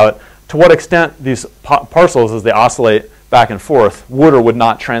think about to what extent these parcels, as they oscillate back and forth, would or would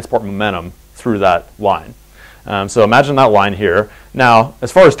not transport momentum through that line. So imagine that line here. Now,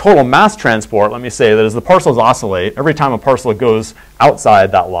 as far as total mass transport, let me say that as the parcels oscillate, every time a parcel goes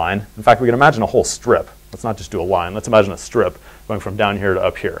outside that line, in fact, we can imagine a whole strip. Let's not just do a line. Let's imagine a strip going from down here to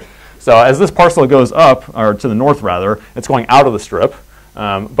up here. So as this parcel goes up, or to the north rather, it's going out of the strip.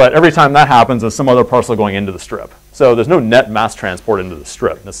 But every time that happens, there's some other parcel going into the strip. So there's no net mass transport into the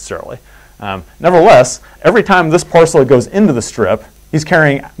strip necessarily. Nevertheless, every time this parcel goes into the strip, he's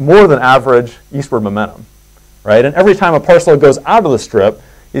carrying more than average eastward momentum. Right? And every time a parcel goes out of the strip,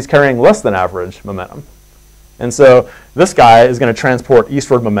 he's carrying less than average momentum. And so this guy is going to transport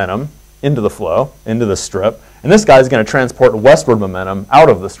eastward momentum into the flow, into the strip. And this guy is going to transport westward momentum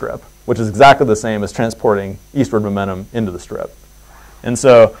out of the strip, which is exactly the same as transporting eastward momentum into the strip. And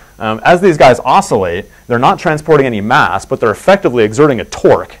so as these guys oscillate, they're not transporting any mass, but they're effectively exerting a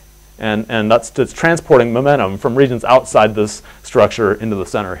torque. And that's transporting momentum from regions outside this structure into the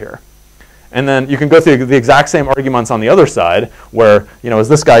center here. And then you can go through the exact same arguments on the other side, where as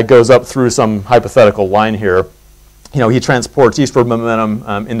this guy goes up through some hypothetical line here, he transports eastward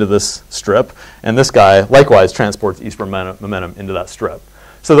momentum into this strip, and this guy likewise transports eastward momentum into that strip.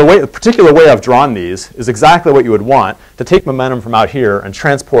 So the particular way I've drawn these is exactly what you would want to take momentum from out here and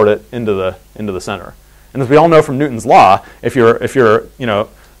transport it into the center. And as we all know from Newton's law, if you're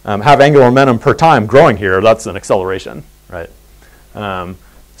have angular momentum per time growing here, that's an acceleration, right?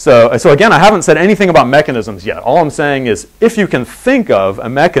 So again, I haven't said anything about mechanisms yet. All I'm saying is if you can think of a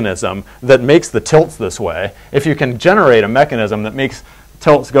mechanism that makes the tilts this way, if you can generate a mechanism that makes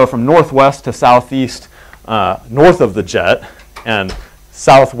tilts go from northwest to southeast north of the jet and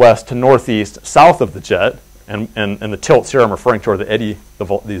southwest to northeast south of the jet, and the tilts here I'm referring to are the eddy,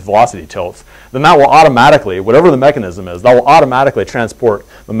 these velocity tilts, then that will automatically, whatever the mechanism is, that will automatically transport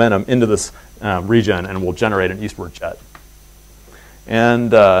momentum into this region and will generate an eastward jet.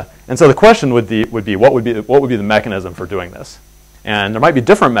 And so the question would be what would be the mechanism for doing this? And there might be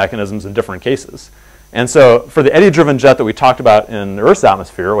different mechanisms in different cases. And so for the eddy-driven jet that we talked about in the Earth's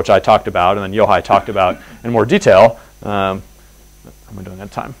atmosphere, which I talked about and then Yohai talked about in more detail, am I doing on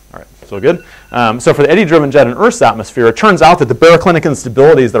time? All right, so good. So for the eddy-driven jet in Earth's atmosphere, it turns out that the baroclinic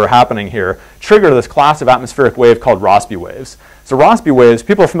instabilities that are happening here trigger this class of atmospheric wave called Rossby waves. So Rossby waves,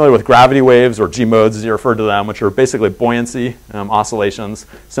 people are familiar with gravity waves, or G-modes as you refer to them, which are basically buoyancy oscillations.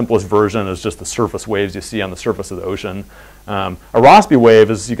 Simplest version is just the surface waves you see on the surface of the ocean. A Rossby wave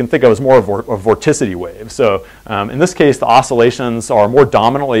is, you can think of as more of a vorticity wave. So in this case, the oscillations are more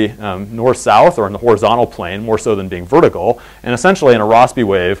dominantly north-south or in the horizontal plane, more so than being vertical. And essentially in a Rossby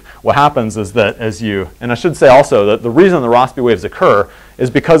wave, what happens is that and I should say also that the reason the Rossby waves occur is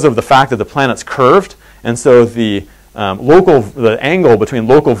because of the fact that the planet's curved. And so the angle between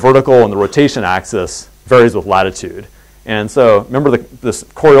local vertical and the rotation axis varies with latitude. And so remember this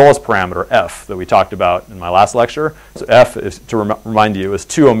Coriolis parameter, F, that we talked about in my last lecture? So F, is, to remind you, is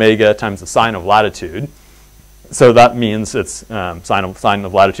 2 omega times the sine of latitude. So that means it's sine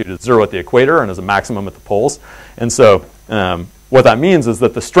of latitude is 0 at the equator and is a maximum at the poles. And so what that means is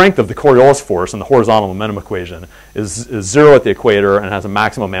that the strength of the Coriolis force in the horizontal momentum equation is 0 at the equator and has a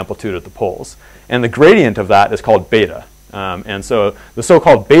maximum amplitude at the poles. And the gradient of that is called beta. And so the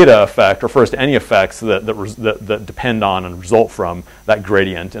so-called beta effect refers to any effects that depend on and result from that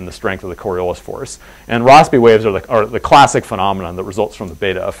gradient in the strength of the Coriolis force. And Rossby waves are the classic phenomenon that results from the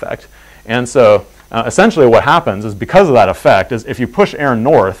beta effect. And so essentially what happens is, because of that effect, is if you push air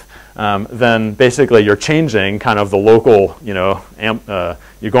north, then basically you're changing kind of the local,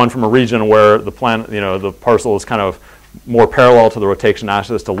 you're going from a region where the planet, the parcel is kind of more parallel to the rotation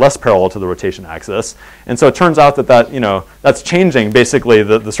axis to less parallel to the rotation axis. And so it turns out that's changing basically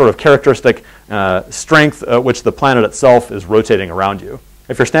the sort of characteristic strength at which the planet itself is rotating around you.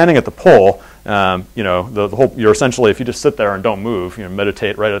 If you're standing at the pole, you're essentially, if you just sit there and don't move,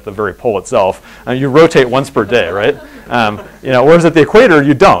 meditate right at the very pole itself, you rotate once per day, right? Whereas at the equator,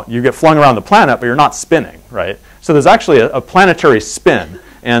 you don't. You get flung around the planet, but you're not spinning, right? So there's actually a planetary spin.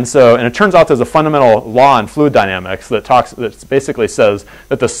 And it turns out there's a fundamental law in fluid dynamics that basically says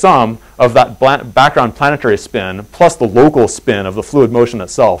that the sum of that background planetary spin plus the local spin of the fluid motion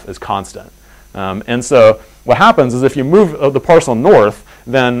itself is constant. And so what happens is, if you move the parcel north,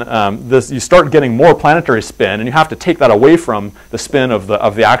 then you start getting more planetary spin, and you have to take that away from the spin of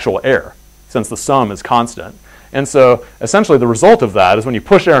the actual air, since the sum is constant. And so essentially the result of that is, when you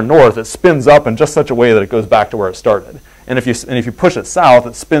push air north, it spins up in just such a way that it goes back to where it started. And if you push it south,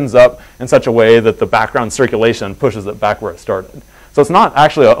 it spins up in such a way that the background circulation pushes it back where it started. So it's not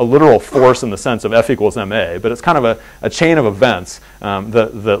actually a literal force in the sense of F equals ma, but it's kind of a chain of events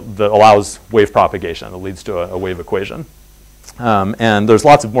that allows wave propagation, that leads to a wave equation. And there's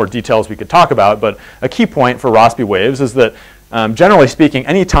lots of more details we could talk about, but a key point for Rossby waves is that, generally speaking,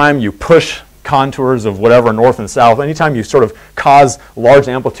 anytime you push contours of whatever north and south, anytime you sort of cause large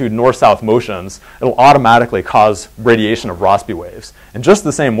amplitude north-south motions, it'll automatically cause radiation of Rossby waves. In just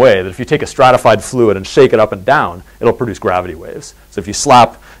the same way that if you take a stratified fluid and shake it up and down, it'll produce gravity waves. So if you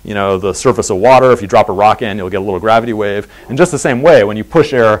slap the surface of water, if you drop a rock in, you'll get a little gravity wave. In just the same way, when you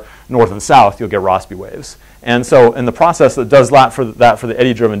push air north and south, you'll get Rossby waves. And so in the process that does that for the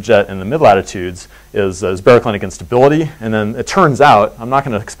eddy-driven jet in the mid-latitudes is baroclinic instability. And then it turns out, I'm not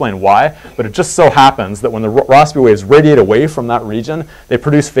going to explain why, but it just so happens that when the Rossby waves radiate away from that region, they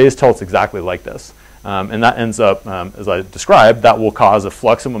produce phase tilts exactly like this. And that ends up, as I described, that will cause a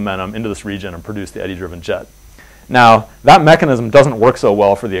flux of momentum into this region and produce the eddy-driven jet. Now, that mechanism doesn't work so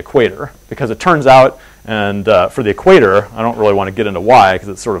well for the equator, because it turns out, and for the equator, I don't really want to get into why, because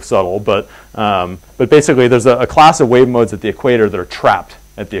it's sort of subtle, but basically there's a class of wave modes at the equator that are trapped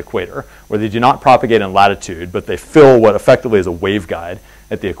at the equator, where they do not propagate in latitude, but they fill what effectively is a waveguide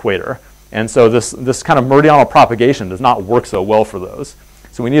at the equator. And so this kind of meridional propagation does not work so well for those.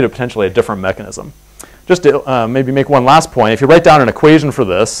 So we need potentially a different mechanism. Just to maybe make one last point, if you write down an equation for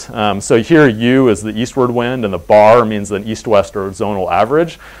this, so here U is the eastward wind, and the bar means an east-west or zonal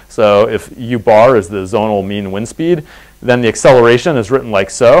average. So if U bar is the zonal mean wind speed, then the acceleration is written like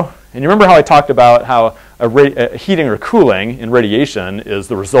so. And you remember how I talked about how a heating or cooling in radiation is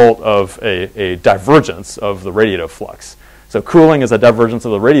the result of a divergence of the radiative flux. So cooling is a divergence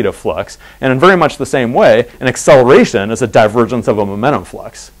of the radiative flux, and in very much the same way, an acceleration is a divergence of a momentum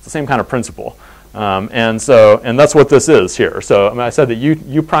flux. It's the same kind of principle. And that's what this is here. So I said that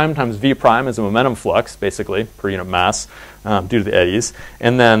U prime times V prime is a momentum flux, basically, per unit mass, due to the eddies.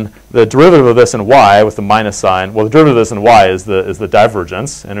 And then the derivative of this in Y with the minus sign, well, the derivative of this in Y is the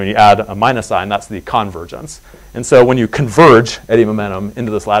divergence. And when you add a minus sign, that's the convergence. And so when you converge eddy momentum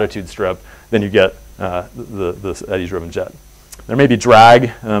into this latitude strip, then you get this eddy-driven jet. There may be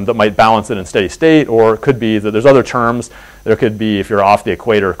drag that might balance it in steady state, or it could be that there's other terms. There could be, if you're off the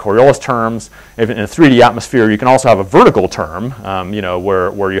equator, Coriolis terms. If in a 3D atmosphere, you can also have a vertical term,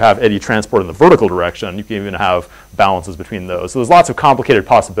 where you have eddy transport in the vertical direction. You can even have balances between those. So there's lots of complicated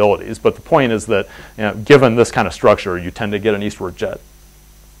possibilities, but the point is that given this kind of structure, you tend to get an eastward jet.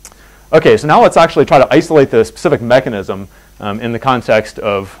 Okay, so now let's actually try to isolate the specific mechanism in the context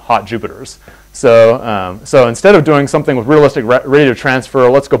of hot Jupiters. So instead of doing something with realistic radiative transfer,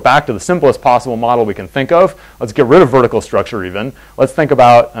 let's go back to the simplest possible model we can think of. Let's get rid of vertical structure even. Let's think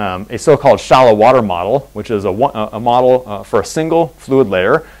about a so-called shallow water model, which is a model for a single fluid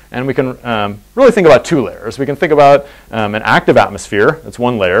layer. And we can really think about two layers. We can think about an active atmosphere, that's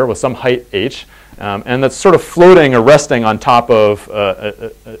one layer with some height h, and that's sort of floating or resting on top of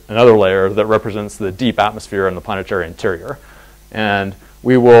another layer that represents the deep atmosphere in the planetary interior. And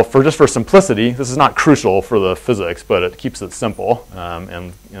we will, just for simplicity, this is not crucial for the physics, but it keeps it simple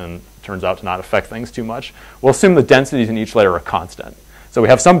and turns out to not affect things too much. We'll assume the densities in each layer are constant. So we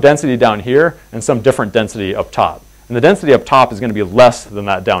have some density down here and some different density up top. And the density up top is going to be less than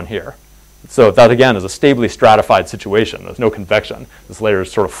that down here. So that, again, is a stably stratified situation. There's no convection. This layer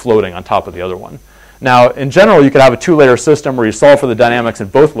is sort of floating on top of the other one. Now, in general, you could have a two-layer system where you solve for the dynamics in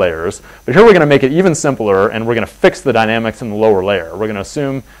both layers. But here we're going to make it even simpler, and we're going to fix the dynamics in the lower layer. We're going to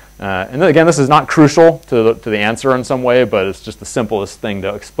assume, and then again, this is not crucial to the answer in some way, but it's just the simplest thing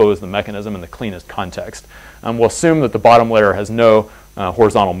to expose the mechanism in the cleanest context. We'll assume that the bottom layer has no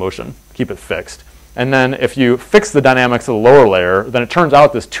horizontal motion. Keep it fixed. And then if you fix the dynamics of the lower layer, then it turns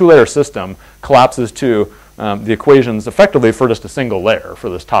out this two-layer system collapses to the equations effectively for just a single layer, for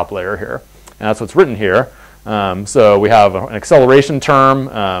this top layer here. And that's what's written here. So we have an acceleration term,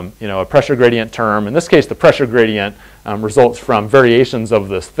 a pressure gradient term. In this case, the pressure gradient results from variations of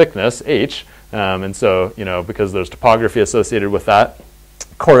this thickness, h. And so, because there's topography associated with that,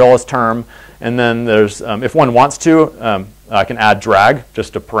 Coriolis term. And then there's, if one wants to, I can add drag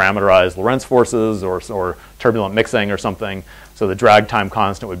just to parameterize Lorentz forces or turbulent mixing or something. So the drag time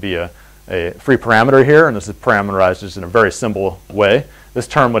constant would be a free parameter here, and this is parameterized just in a very simple way. This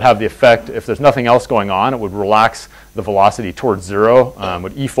term would have the effect, if there's nothing else going on, it would relax the velocity towards zero,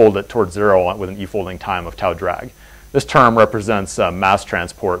 would e-fold it towards zero with an e-folding time of tau drag. This term represents mass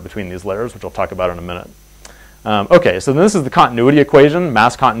transport between these layers, which I'll talk about in a minute. Okay, so this is the continuity equation,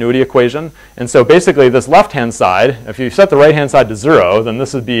 mass continuity equation. And so basically this left-hand side, if you set the right-hand side to 0, then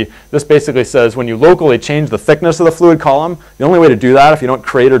this basically says when you locally change the thickness of the fluid column, the only way to do that if you don't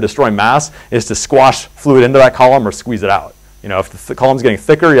create or destroy mass is to squash fluid into that column or squeeze it out. If the column's getting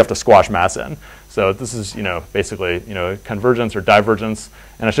thicker, you have to squash mass in. So this is, basically, convergence or divergence.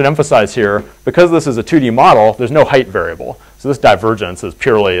 And I should emphasize here, because this is a 2D model, there's no height variable. So this divergence is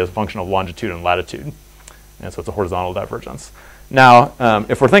purely a function of longitude and latitude. And so it's a horizontal divergence. Now,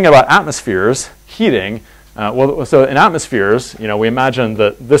 if we're thinking about atmospheres, heating, so in atmospheres, we imagine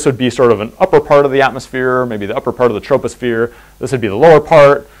that this would be sort of an upper part of the atmosphere, maybe the upper part of the troposphere. This would be the lower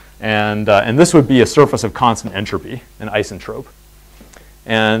part. And this would be a surface of constant entropy, an isentrope.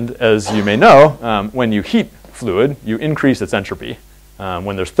 And as you may know, when you heat fluid, you increase its entropy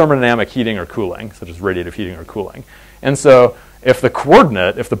when there's thermodynamic heating or cooling, such as radiative heating or cooling. And so if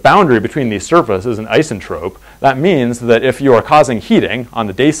the boundary between these surfaces is an isentrope, that means that if you are causing heating on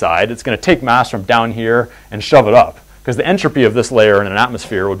the day side, it's going to take mass from down here and shove it up, because the entropy of this layer in an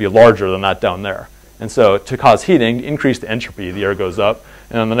atmosphere would be larger than that down there. And so to cause heating, to increase the entropy, the air goes up,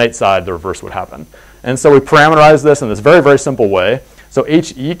 and on the night side, the reverse would happen. And so we parameterize this in this very, very simple way. So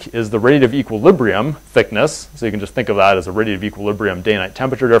H eq is the radiative equilibrium thickness. So you can just think of that as a radiative equilibrium day-night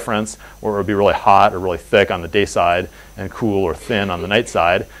temperature difference, where it would be really hot or really thick on the day side and cool or thin on the night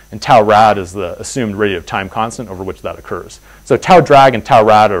side. And tau rad is the assumed radiative time constant over which that occurs. So tau drag and tau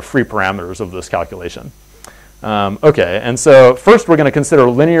rad are free parameters of this calculation. Okay, and so first we're going to consider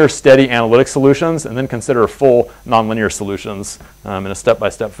linear, steady analytic solutions, and then consider full nonlinear solutions in a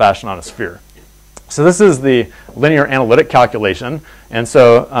step-by-step fashion on a sphere. So this is the linear analytic calculation. And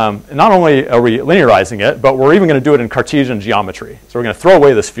so not only are we linearizing it, but we're even going to do it in Cartesian geometry. So we're going to throw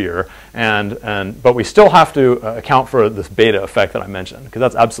away the sphere, but we still have to account for this beta effect that I mentioned, because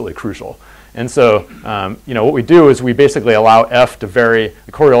that's absolutely crucial. And so what we do is we basically allow f to vary,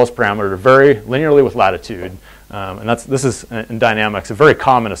 the Coriolis parameter to vary linearly with latitude. And this is, in dynamics, a very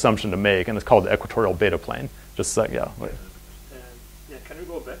common assumption to make, and it's called the equatorial beta plane. Just a sec, yeah. Yeah, can we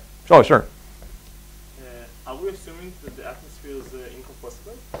go back? Oh, sure. Are we assuming that the atmosphere is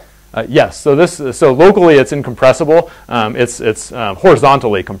incompressible? Yes. So locally it's incompressible. It's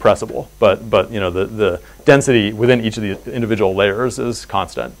horizontally compressible, but the density within each of the individual layers is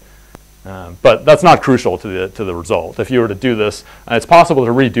constant. But that's not crucial to the result. If you were to do this, it's possible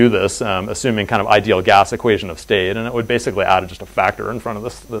to redo this, assuming kind of ideal gas equation of state, and it would basically add just a factor in front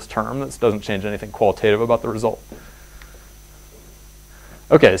of this term. This doesn't change anything qualitative about the result.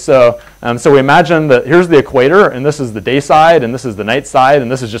 Okay, so we imagine that here's the equator, and this is the day side, and this is the night side, and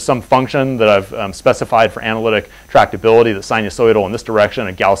this is just some function that I've specified for analytic tractability that's sinusoidal in this direction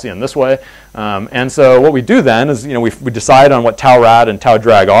and Gaussian this way. And so what we do then is, we decide on what tau rad and tau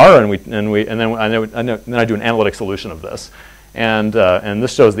drag are, and then I do an analytic solution of this, and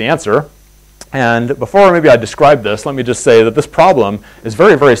this shows the answer. And before maybe I describe this, let me just say that this problem is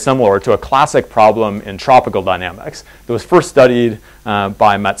very, very similar to a classic problem in tropical dynamics that was first studied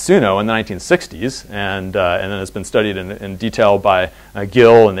by Matsuno in the 1960s, and then it's been studied in detail by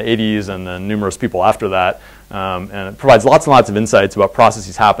Gill in the 80s and then numerous people after that. And it provides lots and lots of insights about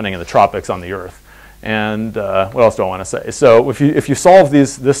processes happening in the tropics on the Earth. And what else do I want to say? So if you solve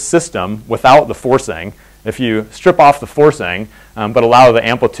this system without the forcing, if you strip off the forcing but allow the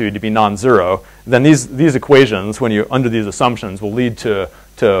amplitude to be non-zero, then these equations, when you under these assumptions, will lead to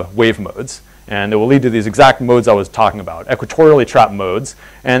wave modes. And it will lead to these exact modes I was talking about, equatorially trapped modes.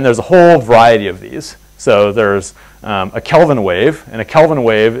 And there's a whole variety of these. So there's a Kelvin wave, and a Kelvin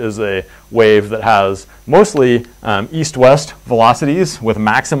wave is a wave that has mostly east-west velocities with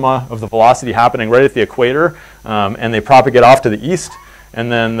maxima of the velocity happening right at the equator, and they propagate off to the east. And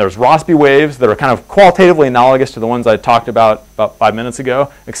then there's Rossby waves that are kind of qualitatively analogous to the ones I talked about 5 minutes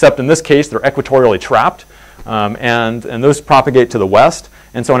ago, except in this case they're equatorially trapped, and those propagate to the west.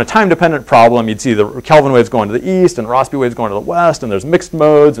 And so in a time-dependent problem, you'd see the Kelvin waves going to the east and Rossby waves going to the west, and there's mixed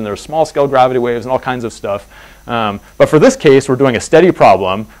modes, and there's small-scale gravity waves and all kinds of stuff. But for this case, we're doing a steady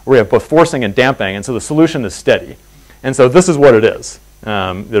problem where we have both forcing and damping, and so the solution is steady. And so this is what it is.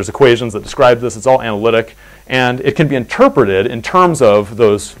 There's equations that describe this. It's all analytic. And it can be interpreted in terms of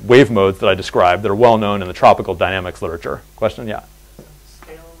those wave modes that I described that are well known in the tropical dynamics literature. Question? Yeah?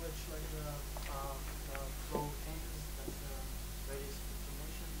 Scale which the flow changes, that's the radius of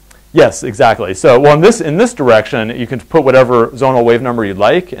deformation? Yes, exactly. So, well, in this direction, you can put whatever zonal wave number you'd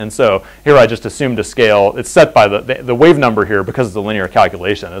like. And so here I just assumed a scale. It's set by the wave number here, because it's a linear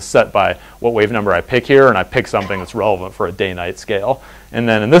calculation, is set by what wave number I pick here, and I pick something that's relevant for a day-night scale. And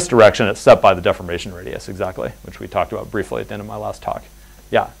then in this direction, it's set by the deformation radius, exactly, which we talked about briefly at the end of my last talk.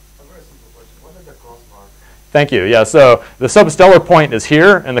 Yeah? A very simple question. What is the cross mark? Thank you. Yeah, so the substellar point is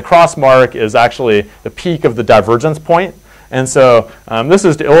here, and the cross mark is actually the peak of the divergence point. And so this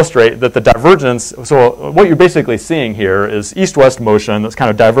is to illustrate that the divergence, so what you're basically seeing here is east-west motion that's kind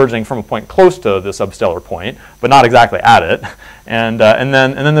of diverging from a point close to the substellar point, but not exactly at it. And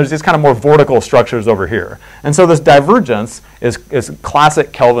then there's these kind of more vortical structures over here. And so this divergence is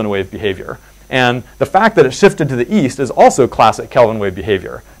classic Kelvin wave behavior. And the fact that it shifted to the east is also classic Kelvin wave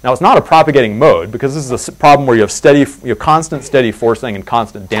behavior. Now, it's not a propagating mode, because this is a problem where you have constant steady forcing and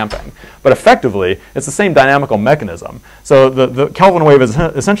constant damping. But effectively, it's the same dynamical mechanism. So the Kelvin wave is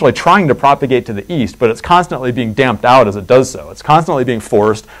essentially trying to propagate to the east, but it's constantly being damped out as it does so. It's constantly being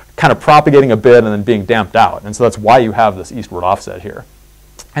forced, kind of propagating a bit and then being damped out. And so that's why you have this eastward offset here.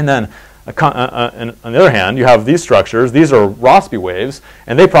 And then on the other hand, you have these structures. These are Rossby waves,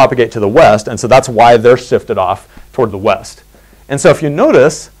 and they propagate to the west, and so that's why they're shifted off toward the west. And so if you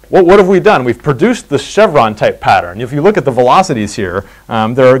notice, what have we done? We've produced this chevron-type pattern. If you look at the velocities here,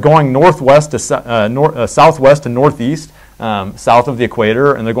 they're going northwest to southwest to northeast, south of the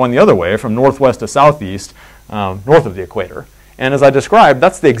equator, and they're going the other way from northwest to southeast, north of the equator. And as I described,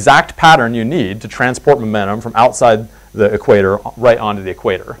 that's the exact pattern you need to transport momentum from outside the equator right onto the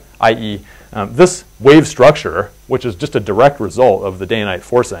equator, i.e., this wave structure, which is just a direct result of the day and night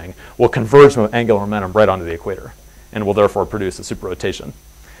forcing, will converge from angular momentum right onto the equator and will therefore produce a superrotation.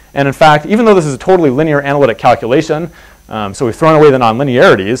 And in fact, even though this is a totally linear analytic calculation, so we've thrown away the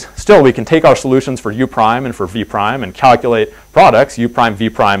nonlinearities, still we can take our solutions for u prime and for v prime and calculate products, u prime, v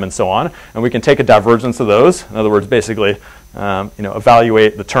prime, and so on, and we can take a divergence of those. In other words, basically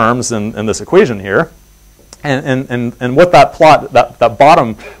evaluate the terms in this equation here. And what that plot, that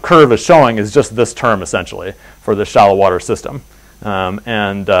bottom curve is showing is just this term, essentially, for the shallow water system.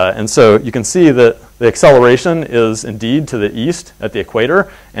 And so you can see that the acceleration is indeed to the east at the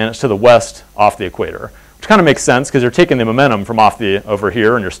equator, and it's to the west off the equator, which kind of makes sense because you're taking the momentum from over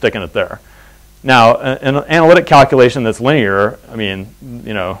here and you're sticking it there. Now, an analytic calculation that's linear, I mean,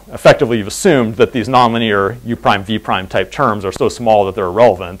 effectively you've assumed that these nonlinear u prime, v prime type terms are so small that they're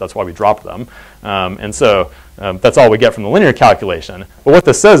irrelevant. That's why we dropped them. And so that's all we get from the linear calculation. But what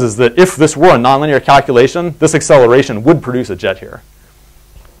this says is that if this were a nonlinear calculation, this acceleration would produce a jet here.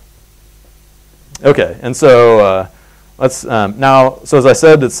 Okay, and so let's so as I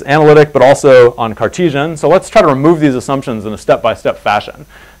said, it's analytic but also on Cartesian. So let's try to remove these assumptions in a step-by-step fashion.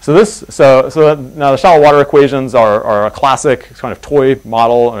 So now the shallow water equations are a classic kind of toy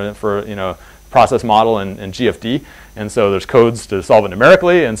model for process model in GFD, and so there's codes to solve it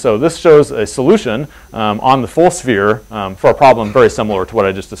numerically. And so this shows a solution on the full sphere for a problem very similar to what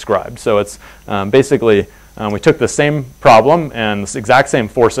I just described. So it's basically we took the same problem and this exact same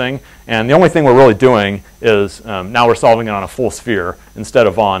forcing, and the only thing we're really doing is now we're solving it on a full sphere instead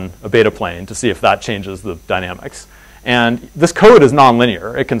of on a beta plane to see if that changes the dynamics. And this code is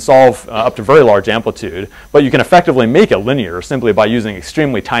nonlinear. It can solve up to very large amplitude, but you can effectively make it linear simply by using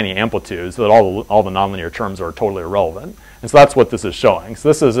extremely tiny amplitudes so that all the nonlinear terms are totally irrelevant. And so that's what this is showing. So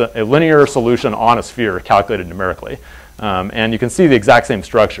this is a linear solution on a sphere calculated numerically. And you can see the exact same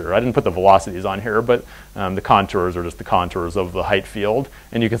structure. I didn't put the velocities on here, but the contours are just the contours of the height field.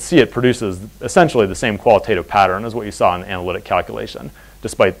 And you can see it produces essentially the same qualitative pattern as what you saw in the analytic calculation,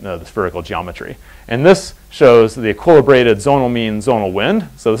 despite the spherical geometry. And this shows the equilibrated zonal mean zonal wind.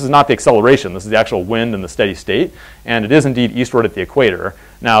 So this is not the acceleration. This is the actual wind in the steady state. And it is indeed eastward at the equator.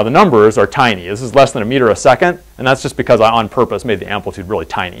 Now, the numbers are tiny. This is less than a meter a second. And that's just because I, on purpose, made the amplitude really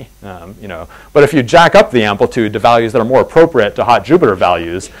tiny. But if you jack up the amplitude to values that are more appropriate to hot Jupiter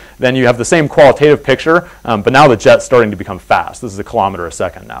values, then you have the same qualitative picture. But now the jet's starting to become fast. This is a kilometer a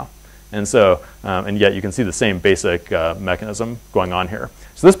second now. And so, and yet you can see the same basic mechanism going on here.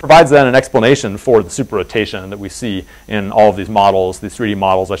 So this provides then an explanation for the superrotation that we see in all of these models, these 3D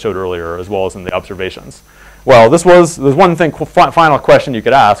models I showed earlier, as well as in the observations. Well, there's one thing, final question you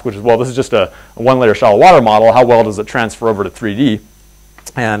could ask, which is, well, this is just a one-layer shallow water model. How well does it transfer over to 3D?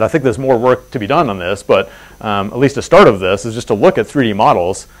 And I think there's more work to be done on this, but at least a start of this is just to look at 3D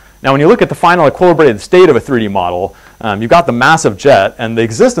models. Now, when you look at the final equilibrated state of a 3D model, you've got the massive jet, and the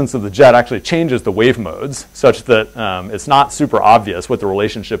existence of the jet actually changes the wave modes such that it's not super obvious what the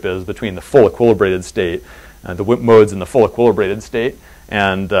relationship is between the full equilibrated state, the modes in the full equilibrated state,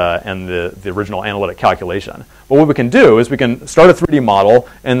 and the original analytic calculation. But what we can do is we can start a 3D model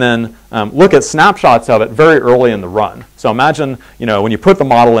and then look at snapshots of it very early in the run. So imagine, when you put the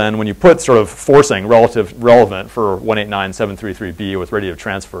model in, when you put sort of forcing relevant for 189733b with radiative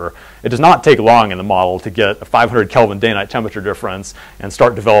transfer, it does not take long in the model to get a 500 Kelvin day-night temperature difference and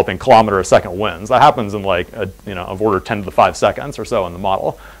start developing kilometer-a-second winds. That happens in like of order 10 to the 5 seconds or so in the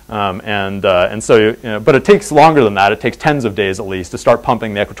model. But it takes longer than that. It takes tens of days at least to start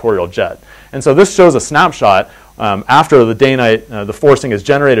pumping the equatorial jet. And so this shows a snapshot after the day-night, the forcing has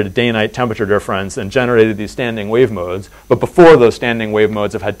generated a day-night temperature difference and generated these standing wave modes, but before those standing wave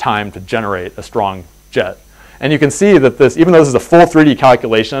modes have had time to generate a strong jet. And you can see that this, even though this is a full 3D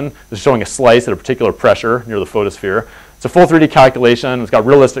calculation, this is showing a slice at a particular pressure near the photosphere. It's a full 3D calculation. It's got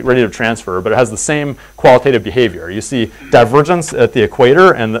realistic radiative transfer, but it has the same qualitative behavior. You see divergence at the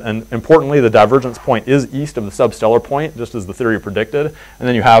equator, and importantly, the divergence point is east of the substellar point, just as the theory predicted. And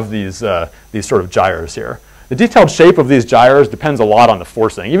then you have these sort of gyres here. The detailed shape of these gyres depends a lot on the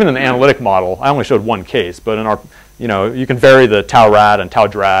forcing. Even in the analytic model, I only showed one case, but in our, you can vary the tau rad and tau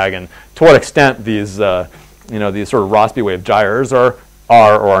drag, and to what extent these, these sort of Rossby wave gyres are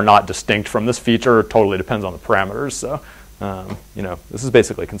or are not distinct from this feature totally depends on the parameters. So, this is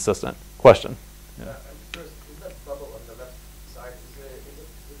basically consistent. Question? Yeah. First, is that bubble on the left side, is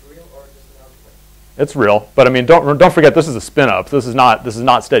it real or just an argument? It's real, but I mean, don't forget this is a spin up. This is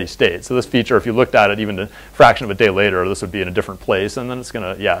not steady state. So this feature, if you looked at it even a fraction of a day later, this would be in a different place, and then it's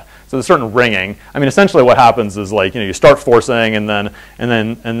gonna So there's certain ringing. I mean, essentially what happens is like you start forcing, and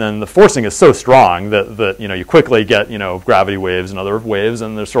then the forcing is so strong that you quickly get gravity waves and other waves,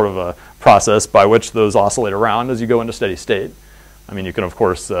 and there's sort of a process by which those oscillate around as you go into steady state. I mean, you can of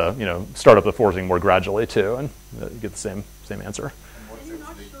course start up the forcing more gradually too, and you get the same answer.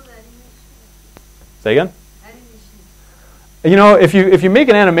 Say again? If you make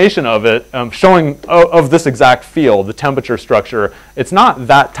an animation of it showing of this exact field, the temperature structure, it's not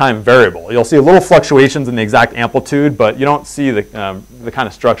that time variable. You'll see little fluctuations in the exact amplitude, but you don't see the kind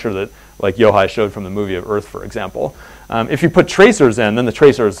of structure that like Yohai showed from the movie of Earth, for example. If you put tracers in, then the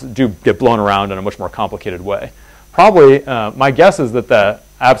tracers do get blown around in a much more complicated way. Probably, my guess is that the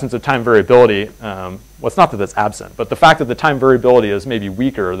absence of time variability, well, it's not that it's absent, but the fact that the time variability is maybe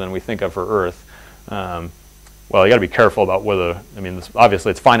weaker than we think of for Earth. Well, you got to be careful about whether,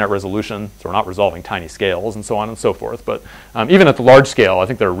 obviously it's finite resolution, so we're not resolving tiny scales and so on and so forth. But even at the large scale, I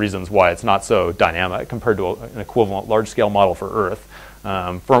think there are reasons why it's not so dynamic compared to an equivalent large scale model for Earth.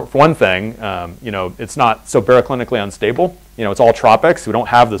 For one thing, it's not so baroclinically unstable. It's all tropics. We don't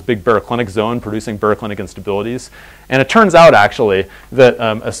have this big baroclinic zone producing baroclinic instabilities. And it turns out, actually, that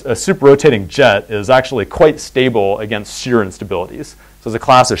a super-rotating jet is actually quite stable against shear instabilities. So there's a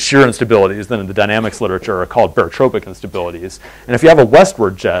class of shear instabilities that in the dynamics literature are called barotropic instabilities. And if you have a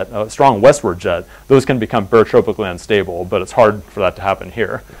westward jet, a strong westward jet, those can become barotropically unstable, but it's hard for that to happen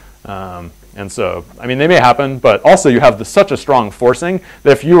here. And so, they may happen, but also you have such a strong forcing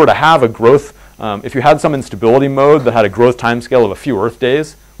that if you were to have a growth, if you had some instability mode that had a growth timescale of a few Earth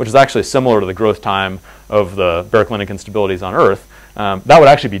days, which is actually similar to the growth time of the baroclinic instabilities on Earth, that would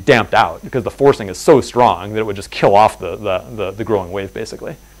actually be damped out because the forcing is so strong that it would just kill off the growing wave,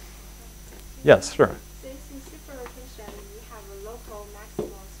 basically. Yes, sure. So in superrotation,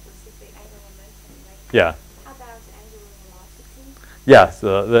 Yeah. How about angular velocity? Yeah,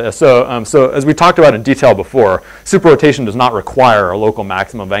 so as we talked about in detail before, superrotation does not require a local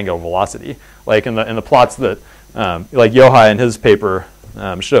maximum of angular velocity. Like in the plots that, like Yohai in his paper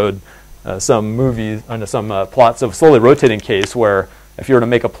showed some plots of slowly rotating case where if you were to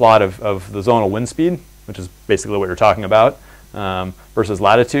make a plot of the zonal wind speed, which is basically what you're talking about, versus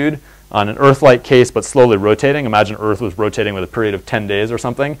latitude, on an Earth-like case but slowly rotating, imagine Earth was rotating with a period of 10 days or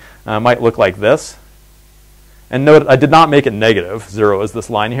something, might look like this. And note, I did not make it negative. 0 is this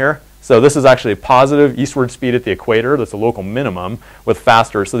line here. So this is actually positive eastward speed at the equator. That's a local minimum with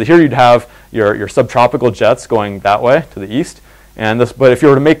faster. So here you'd have your subtropical jets going that way to the east. And this, but if you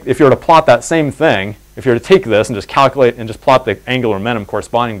were to plot that same thing, if you were to take this and just calculate and just plot the angular momentum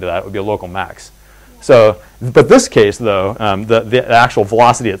corresponding to that, it would be a local max. So, but this case though, the actual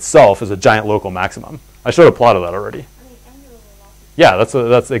velocity itself is a giant local maximum. I showed a plot of that already. I mean, angular velocity. Yeah,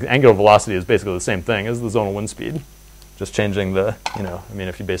 that's the angular velocity is basically the same thing as the zonal wind speed. Just changing the, I mean,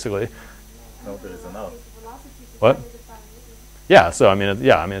 if you basically, No, there is enough. Velocity is What? defined with the medium. yeah, so I mean,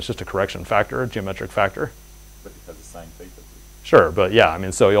 it's just a correction factor, a geometric factor. But it has a sine theta. Sure, but yeah, I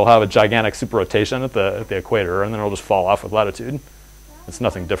mean, so you'll have a gigantic superrotation at the equator, and then it'll just fall off with latitude. It's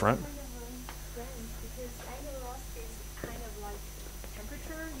nothing different. Kind of strange because angular velocity is kind of like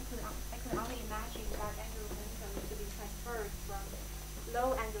temperature. I can only imagine that angular momentum to be transferred from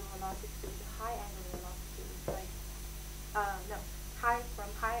low angular velocity to high angular velocity. Like, no, from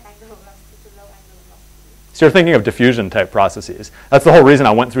high angular velocity to low angular velocity. So you're thinking of diffusion type processes. That's the whole reason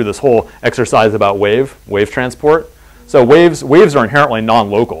I went through this whole exercise about wave transport. So waves are inherently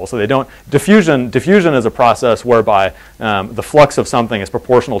non-local. So they don't, diffusion is a process whereby the flux of something is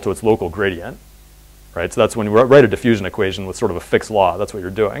proportional to its local gradient, right? So that's when you write a diffusion equation with sort of a fixed law. That's what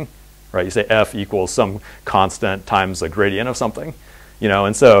you're doing, right? You say F equals some constant times a gradient of something,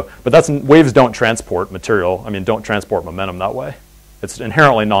 and so, but waves don't transport material. I mean, don't transport momentum that way. It's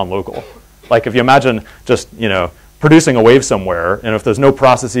inherently non-local. Like if you imagine just, producing a wave somewhere, and if there's no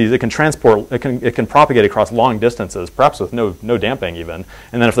processes, it can propagate across long distances, perhaps with no damping even.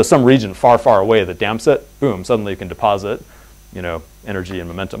 And then if there's some region far, far away that damps it, boom, suddenly you can deposit, energy and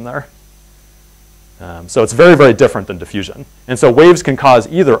momentum there. So it's very, very different than diffusion. And so waves can cause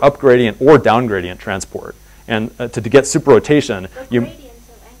either up gradient or down gradient transport. And to get superrotation, The gradients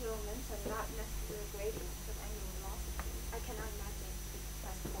of angular momentum, not necessarily gradients of angular velocity. I cannot imagine it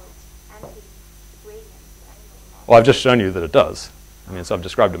transports anti-gradients of angular velocity. well, I've just shown you that it does. I mean, so I've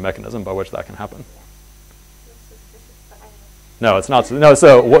described a mechanism by which that can happen. But anyway. No, it's not. No,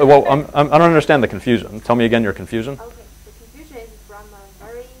 so well, I don't understand the confusion. Tell me again your confusion. Okay, the confusion is from a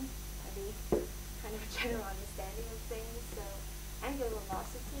very, kind of general understanding of things. So angular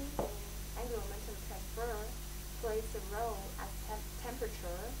velocity and angular momentum transfer plays a role as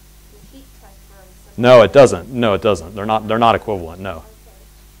temperature and heat transfer. No, it doesn't. No, it doesn't. They're not equivalent. No. Okay.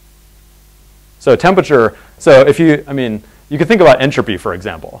 So temperature. So if you could think about entropy, for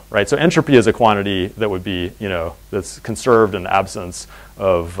example, right? So entropy is a quantity that would be, that's conserved in the absence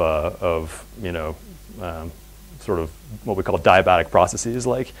of sort of what we call diabatic processes.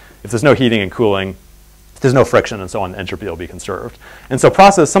 Like if there's no heating and cooling, if there's no friction and so on, entropy will be conserved. And so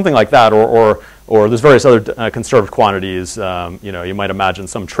process something like that, or there's various other conserved quantities. You might imagine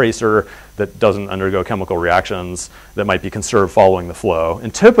some tracer that doesn't undergo chemical reactions that might be conserved following the flow.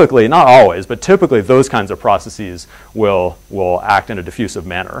 And typically, not always, but typically those kinds of processes will act in a diffusive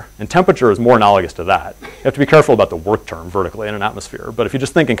manner. And temperature is more analogous to that. You have to be careful about the work term vertically in an atmosphere. But if you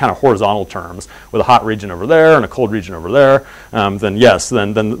just think in kind of horizontal terms, with a hot region over there and a cold region over there, then yes,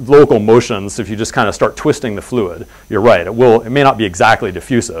 then local motions, if you just kind of start twisting the fluid, you're right. It may not be exactly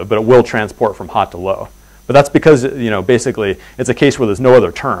diffusive, but it will transport from hot to low. But that's because, basically, it's a case where there's no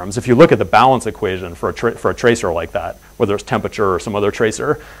other terms. If you look at the balance equation for a tracer like that, whether it's temperature or some other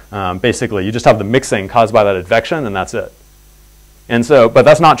tracer, basically, you just have the mixing caused by that advection, and that's it. And so, but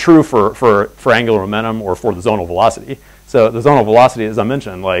that's not true for angular momentum or for the zonal velocity. So the zonal velocity, as I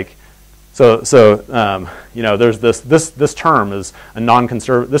mentioned, there's this term is a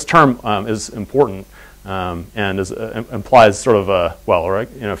non-conservative. This term is important. And implies sort of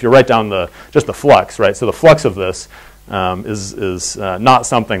if you write down just the flux, right? So the flux of this is not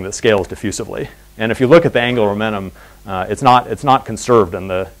something that scales diffusively. And if you look at the angular momentum, it's not conserved in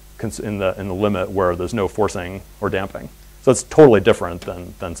the limit where there's no forcing or damping. So it's totally different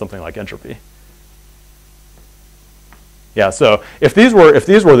than something like entropy. Yeah. So if these were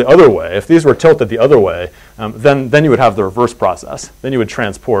the other way, if these were tilted the other way, then you would have the reverse process. Then you would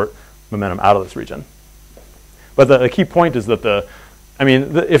transport momentum out of this region. But the key point is that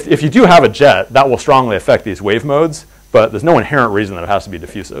if you do have a jet, that will strongly affect these wave modes, but there's no inherent reason that it has to be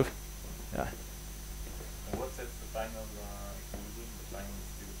diffusive. Yeah.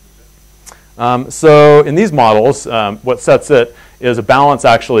 So in these models, what sets it is a balance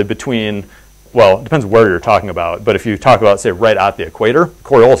actually between, well, it depends where you're talking about, but if you talk about, say, right at the equator,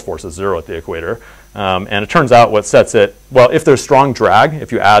 Coriolis force is 0 at the equator. And it turns out what sets it, well, if there's strong drag,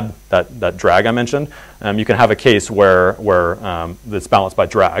 if you add that drag I mentioned, you can have a case where it's balanced by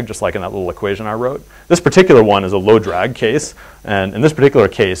drag, just like in that little equation I wrote. This particular one is a low drag case. And in this particular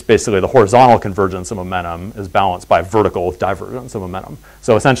case, basically the horizontal convergence of momentum is balanced by vertical divergence of momentum.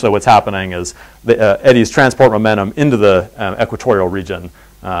 So essentially what's happening is the eddies transport momentum into the equatorial region,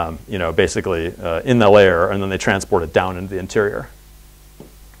 basically in the layer, and then they transport it down into the interior.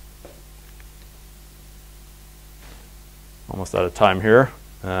 Almost out of time here.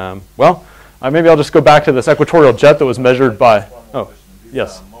 Maybe I'll just go back to this equatorial jet that was measured by,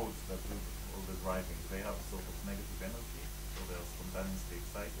 yes. Modes that do all the driving, they have a sort of negative energy, so they're spontaneously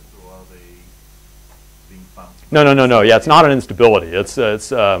excited, or are they being pumped? No. Yeah, it's not an instability.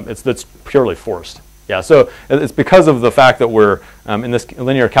 It's purely forced. Yeah, so it's because of the fact that we're in this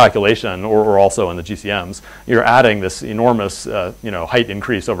linear calculation, or also in the GCMs, you're adding this enormous height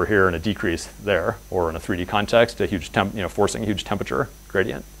increase over here and a decrease there, or in a 3D context, a huge forcing a huge temperature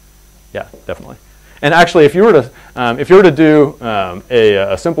gradient. Yeah, definitely. And actually, if you were to do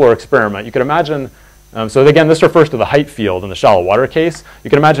a simpler experiment, you could imagine. So again, this refers to the height field in the shallow water case. You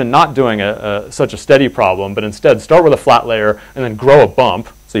can imagine not doing such a steady problem, but instead start with a flat layer and then grow a bump.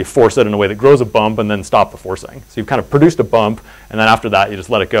 So you force it in a way that grows a bump and then stop the forcing. So you've kind of produced a bump, and then after that, you just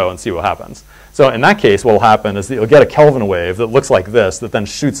let it go and see what happens. So in that case, what will happen is that you'll get a Kelvin wave that looks like this, that then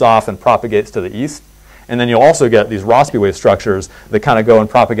shoots off and propagates to the east. And then you'll also get these Rossby wave structures that kind of go and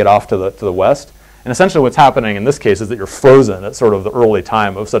propagate off to the west. And essentially what's happening in this case is that you're frozen at sort of the early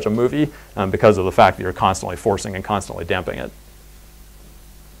time of such a movie because of the fact that you're constantly forcing and constantly damping it.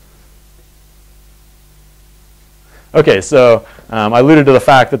 Okay, so I alluded to the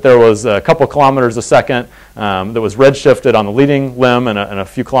fact that there was a couple kilometers a second that was redshifted on the leading limb and a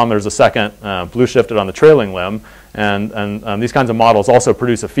few kilometers a second blue shifted on the trailing limb. And these kinds of models also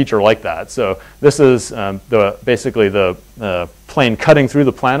produce a feature like that. So this is basically the plane cutting through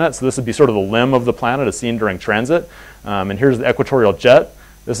the planet. So this would be sort of the limb of the planet as seen during transit. And here's the equatorial jet.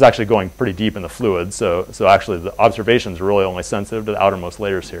 This is actually going pretty deep in the fluid. So actually the observations are really only sensitive to the outermost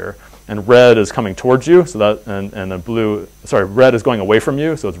layers here. And red is coming towards you, so that and then blue. Sorry, red is going away from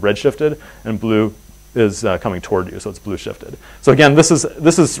you, so it's red shifted, and blue is coming toward you, so it's blue shifted. So again, this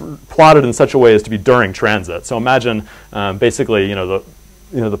is plotted in such a way as to be during transit. So imagine basically,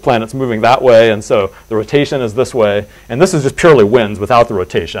 the planet's moving that way, and so the rotation is this way, and this is just purely winds without the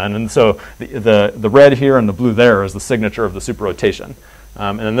rotation. And so the red here and the blue there is the signature of the superrotation.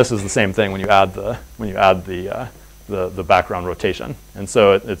 And then this is the same thing when you add the background rotation. And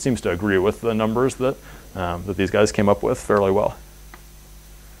so it seems to agree with the numbers that these guys came up with fairly well.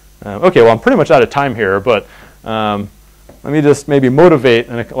 Okay, well, I'm pretty much out of time here, but let me just maybe motivate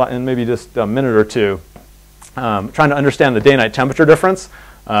in maybe just a minute or two, trying to understand the day-night temperature difference.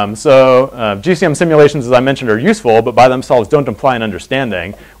 GCM simulations, as I mentioned, are useful, but by themselves don't imply an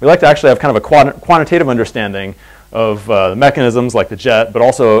understanding. We like to actually have kind of a quantitative understanding of the mechanisms like the jet, but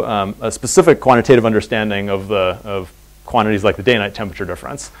also a specific quantitative understanding of quantities like the day-night temperature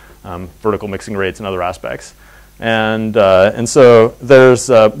difference, vertical mixing rates, and other aspects. And so there's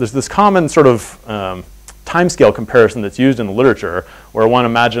this common sort of timescale comparison that's used in the literature, where one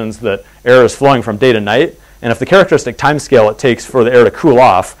imagines that air is flowing from day to night, and if the characteristic timescale it takes for the air to cool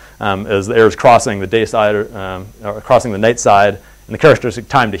off as the air is crossing the day side or crossing the night side, and the characteristic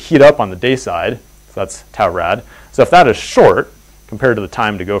time to heat up on the day side, so that's tau rad. So if that is short compared to the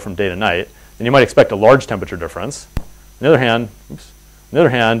time to go from day to night, then you might expect a large temperature difference. On the other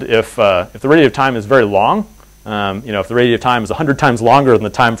hand, if the radiative time is very long, if the radiative time is 100 times longer than the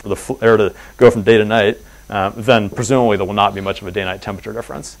time for the air to go from day to night, then presumably there will not be much of a day-night temperature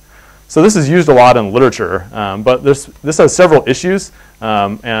difference. So this is used a lot in the literature, but this has several issues,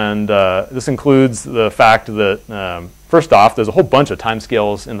 and this includes the fact that first off, there's a whole bunch of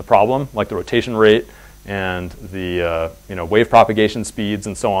timescales in the problem, like the rotation rate and the wave propagation speeds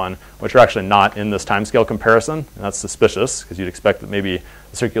and so on, which are actually not in this timescale comparison. And that's suspicious, because you'd expect that maybe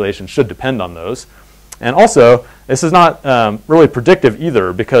the circulation should depend on those. And also, this is not really predictive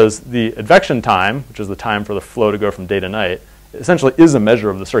either, because the advection time, which is the time for the flow to go from day to night, essentially is a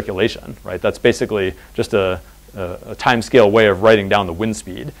measure of the circulation, right? That's basically just a timescale way of writing down the wind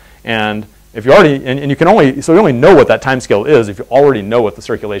speed. And if you already, and you can only, so you only know what that timescale is if you already know what the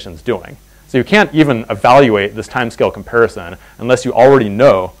circulation is doing. So you can't even evaluate this timescale comparison unless you already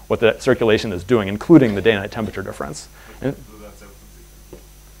know what the circulation is doing, including the day-night temperature difference. And,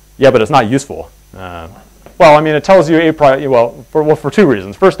 yeah, but it's not useful. Well, Well, I mean, it tells you for two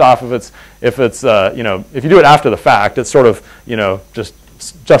reasons. First off, if you do it after the fact, it's sort of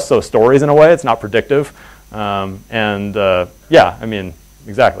just so stories in a way. It's not predictive, yeah, I mean,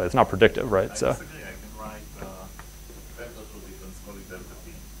 exactly, it's not predictive, right? So. I disagree. I can write temperature difference, call it delta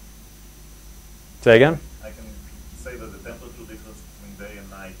T. Say again? I can say that the temperature difference between day and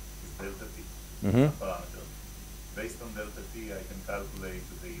night is delta T. Mm-hmm. It's a parameter. Based on delta T, I can calculate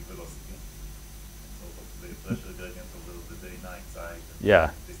the velocity, sort of the pressure gradient over the day-night side, and Yeah.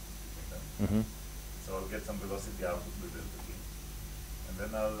 the distance between them. Mm-hmm. So I'll get some velocity out of the delta T, and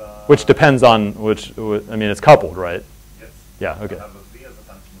then I'll. Which depends on I mean, it's coupled, right? Yes. Yeah. Okay. I'll have a V as a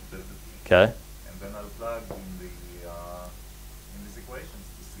function of delta T. Okay. And then I'll plug in these equations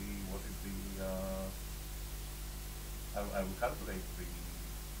to see what is the. I will calculate the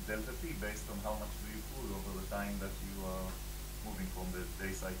delta T based on how much do you pull over the time that you are moving from the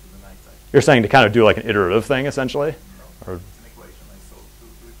day side to the night side. You're saying to kind of do like an iterative thing, essentially? No, Or, it's an equation. I solved two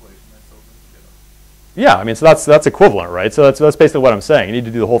equations. I solved them together. yeah, I mean, so that's equivalent, right? So that's basically what I'm saying. You need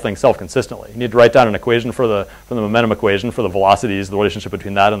to do the whole thing self-consistently. You need to write down an equation for the momentum equation for the velocities, the relationship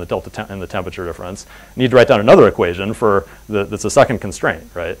between that and the delta and the temperature difference. You need to write down another equation for that's a second constraint,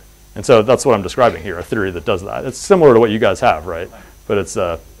 right? And so that's what I'm describing here, a theory that does that. It's similar to what you guys have, right? But it's,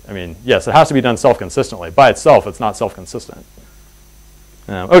 I mean, yes, it has to be done self-consistently. By itself, it's not self-consistent.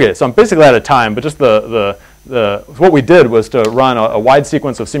 Okay, so I'm basically out of time, but just what we did was to run a wide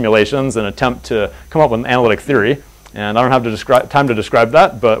sequence of simulations and attempt to come up with an analytic theory. And I don't have time to describe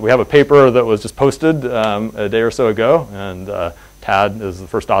that, but we have a paper that was just posted a day or so ago, and Tad is the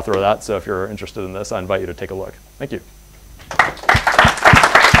first author of that. So if you're interested in this, I invite you to take a look. Thank you.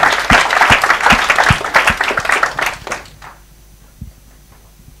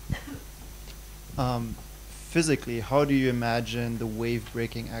 Physically, how do you imagine the wave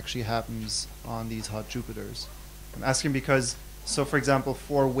breaking actually happens on these hot Jupiters? I'm asking because, so for example,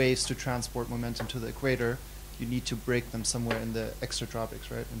 for waves to transport momentum to the equator, you need to break them somewhere in the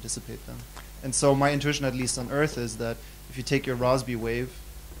extratropics, right, and dissipate them. And so my intuition, at least on Earth, is that if you take your Rossby wave,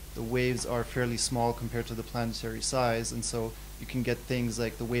 the waves are fairly small compared to the planetary size, and so you can get things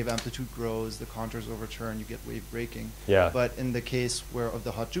like the wave amplitude grows, the contours overturn, you get wave breaking. Yeah. But in the case of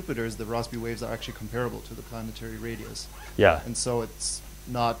the hot Jupiters, the Rossby waves are actually comparable to the planetary radius. Yeah. And so it's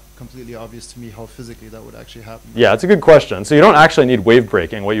not completely obvious to me how physically that would actually happen. Yeah, it's a good question. So you don't actually need wave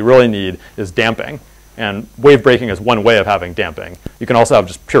breaking. What you really need is damping. And wave breaking is one way of having damping. You can also have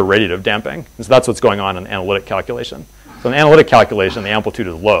just pure radiative damping. And so that's what's going on in analytic calculation. So in analytic calculation, the amplitude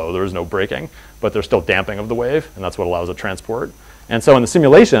is low. There is no breaking, but there's still damping of the wave, and that's what allows it transport. And so in the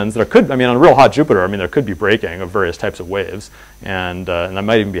simulations, on a real hot Jupiter, there could be breaking of various types of waves, and that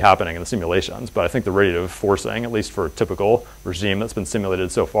might even be happening in the simulations. But I think the radiative forcing, at least for a typical regime that's been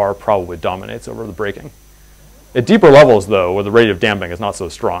simulated so far, probably dominates over the breaking. At deeper levels, though, where the radiative damping is not so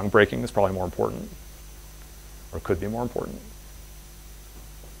strong, breaking is probably more important, or could be more important.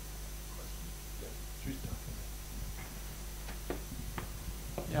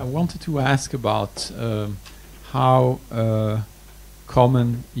 Yeah, I wanted to ask about how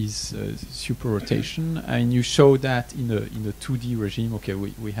common is superrotation, and you show that in a 2D regime. Okay,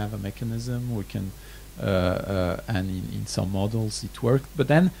 we have a mechanism, we can, and in some models it worked. But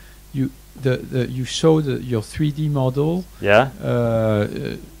then you showed your 3D model. Yeah.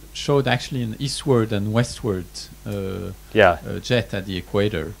 Showed actually an eastward and westward jet at the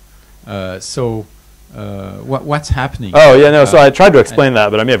equator. What's happening? Oh, yeah, no, so I tried to explain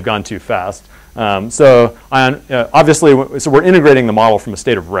that, but I may have gone too fast. Obviously, we're integrating the model from a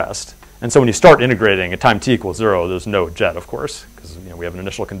state of rest. And so when you start integrating at time t equals 0, there's no jet, of course, because we have an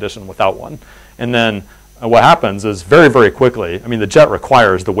initial condition without one. And then what happens is very, very quickly, the jet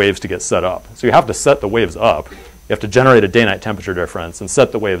requires the waves to get set up. So you have to set the waves up. You have to generate a day-night temperature difference and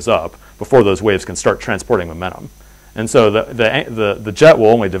set the waves up before those waves can start transporting momentum. And so the jet will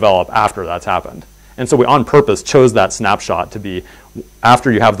only develop after that's happened. And so we on purpose chose that snapshot to be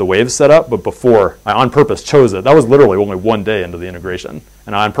after you have the waves set up, but before. I on purpose chose it. That was literally only 1 day into the integration.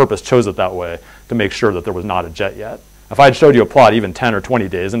 And I on purpose chose it that way to make sure that there was not a jet yet. If I had showed you a plot even 10 or 20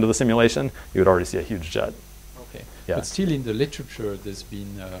 days into the simulation, you would already see a huge jet. Okay. Yeah. But still in the literature, there's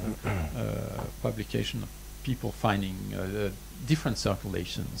been publication of people finding different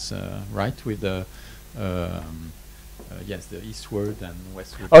circulations, right? With the yes, the eastward and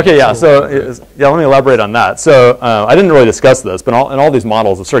westward. Okay, yeah. So let me elaborate on that. So I didn't really discuss this, but in all these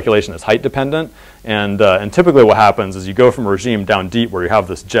models, the circulation is height dependent, and typically what happens is you go from a regime down deep where you have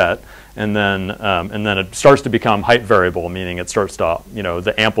this jet, and then it starts to become height variable, meaning it starts to,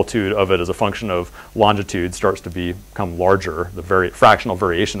 the amplitude of it as a function of longitude starts to become larger. The fractional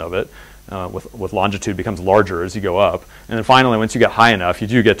variation of it with longitude becomes larger as you go up. And then finally, once you get high enough, you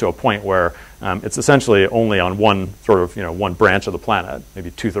do get to a point where it's essentially only on one sort of, one branch of the planet.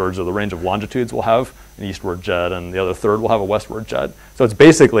 Maybe 2/3 of the range of longitudes will have an eastward jet, and the other third will have a westward jet. So it's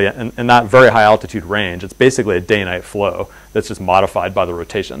basically, in that very high altitude range, it's basically a day-night flow that's just modified by the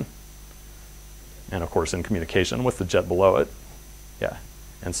rotation. And of course, in communication with the jet below it. Yeah.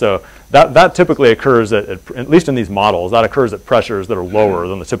 And so that typically occurs at least in these models, that occurs at pressures that are lower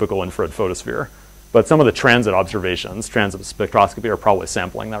than the typical infrared photosphere. But some of the transit observations, transit spectroscopy, are probably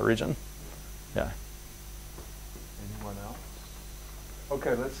sampling that region. Yeah. Anyone else?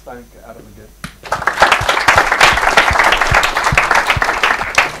 Okay, let's thank Adam again.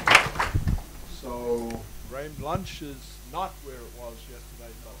 So, Rain Blanche is not where it was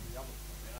yesterday, but the other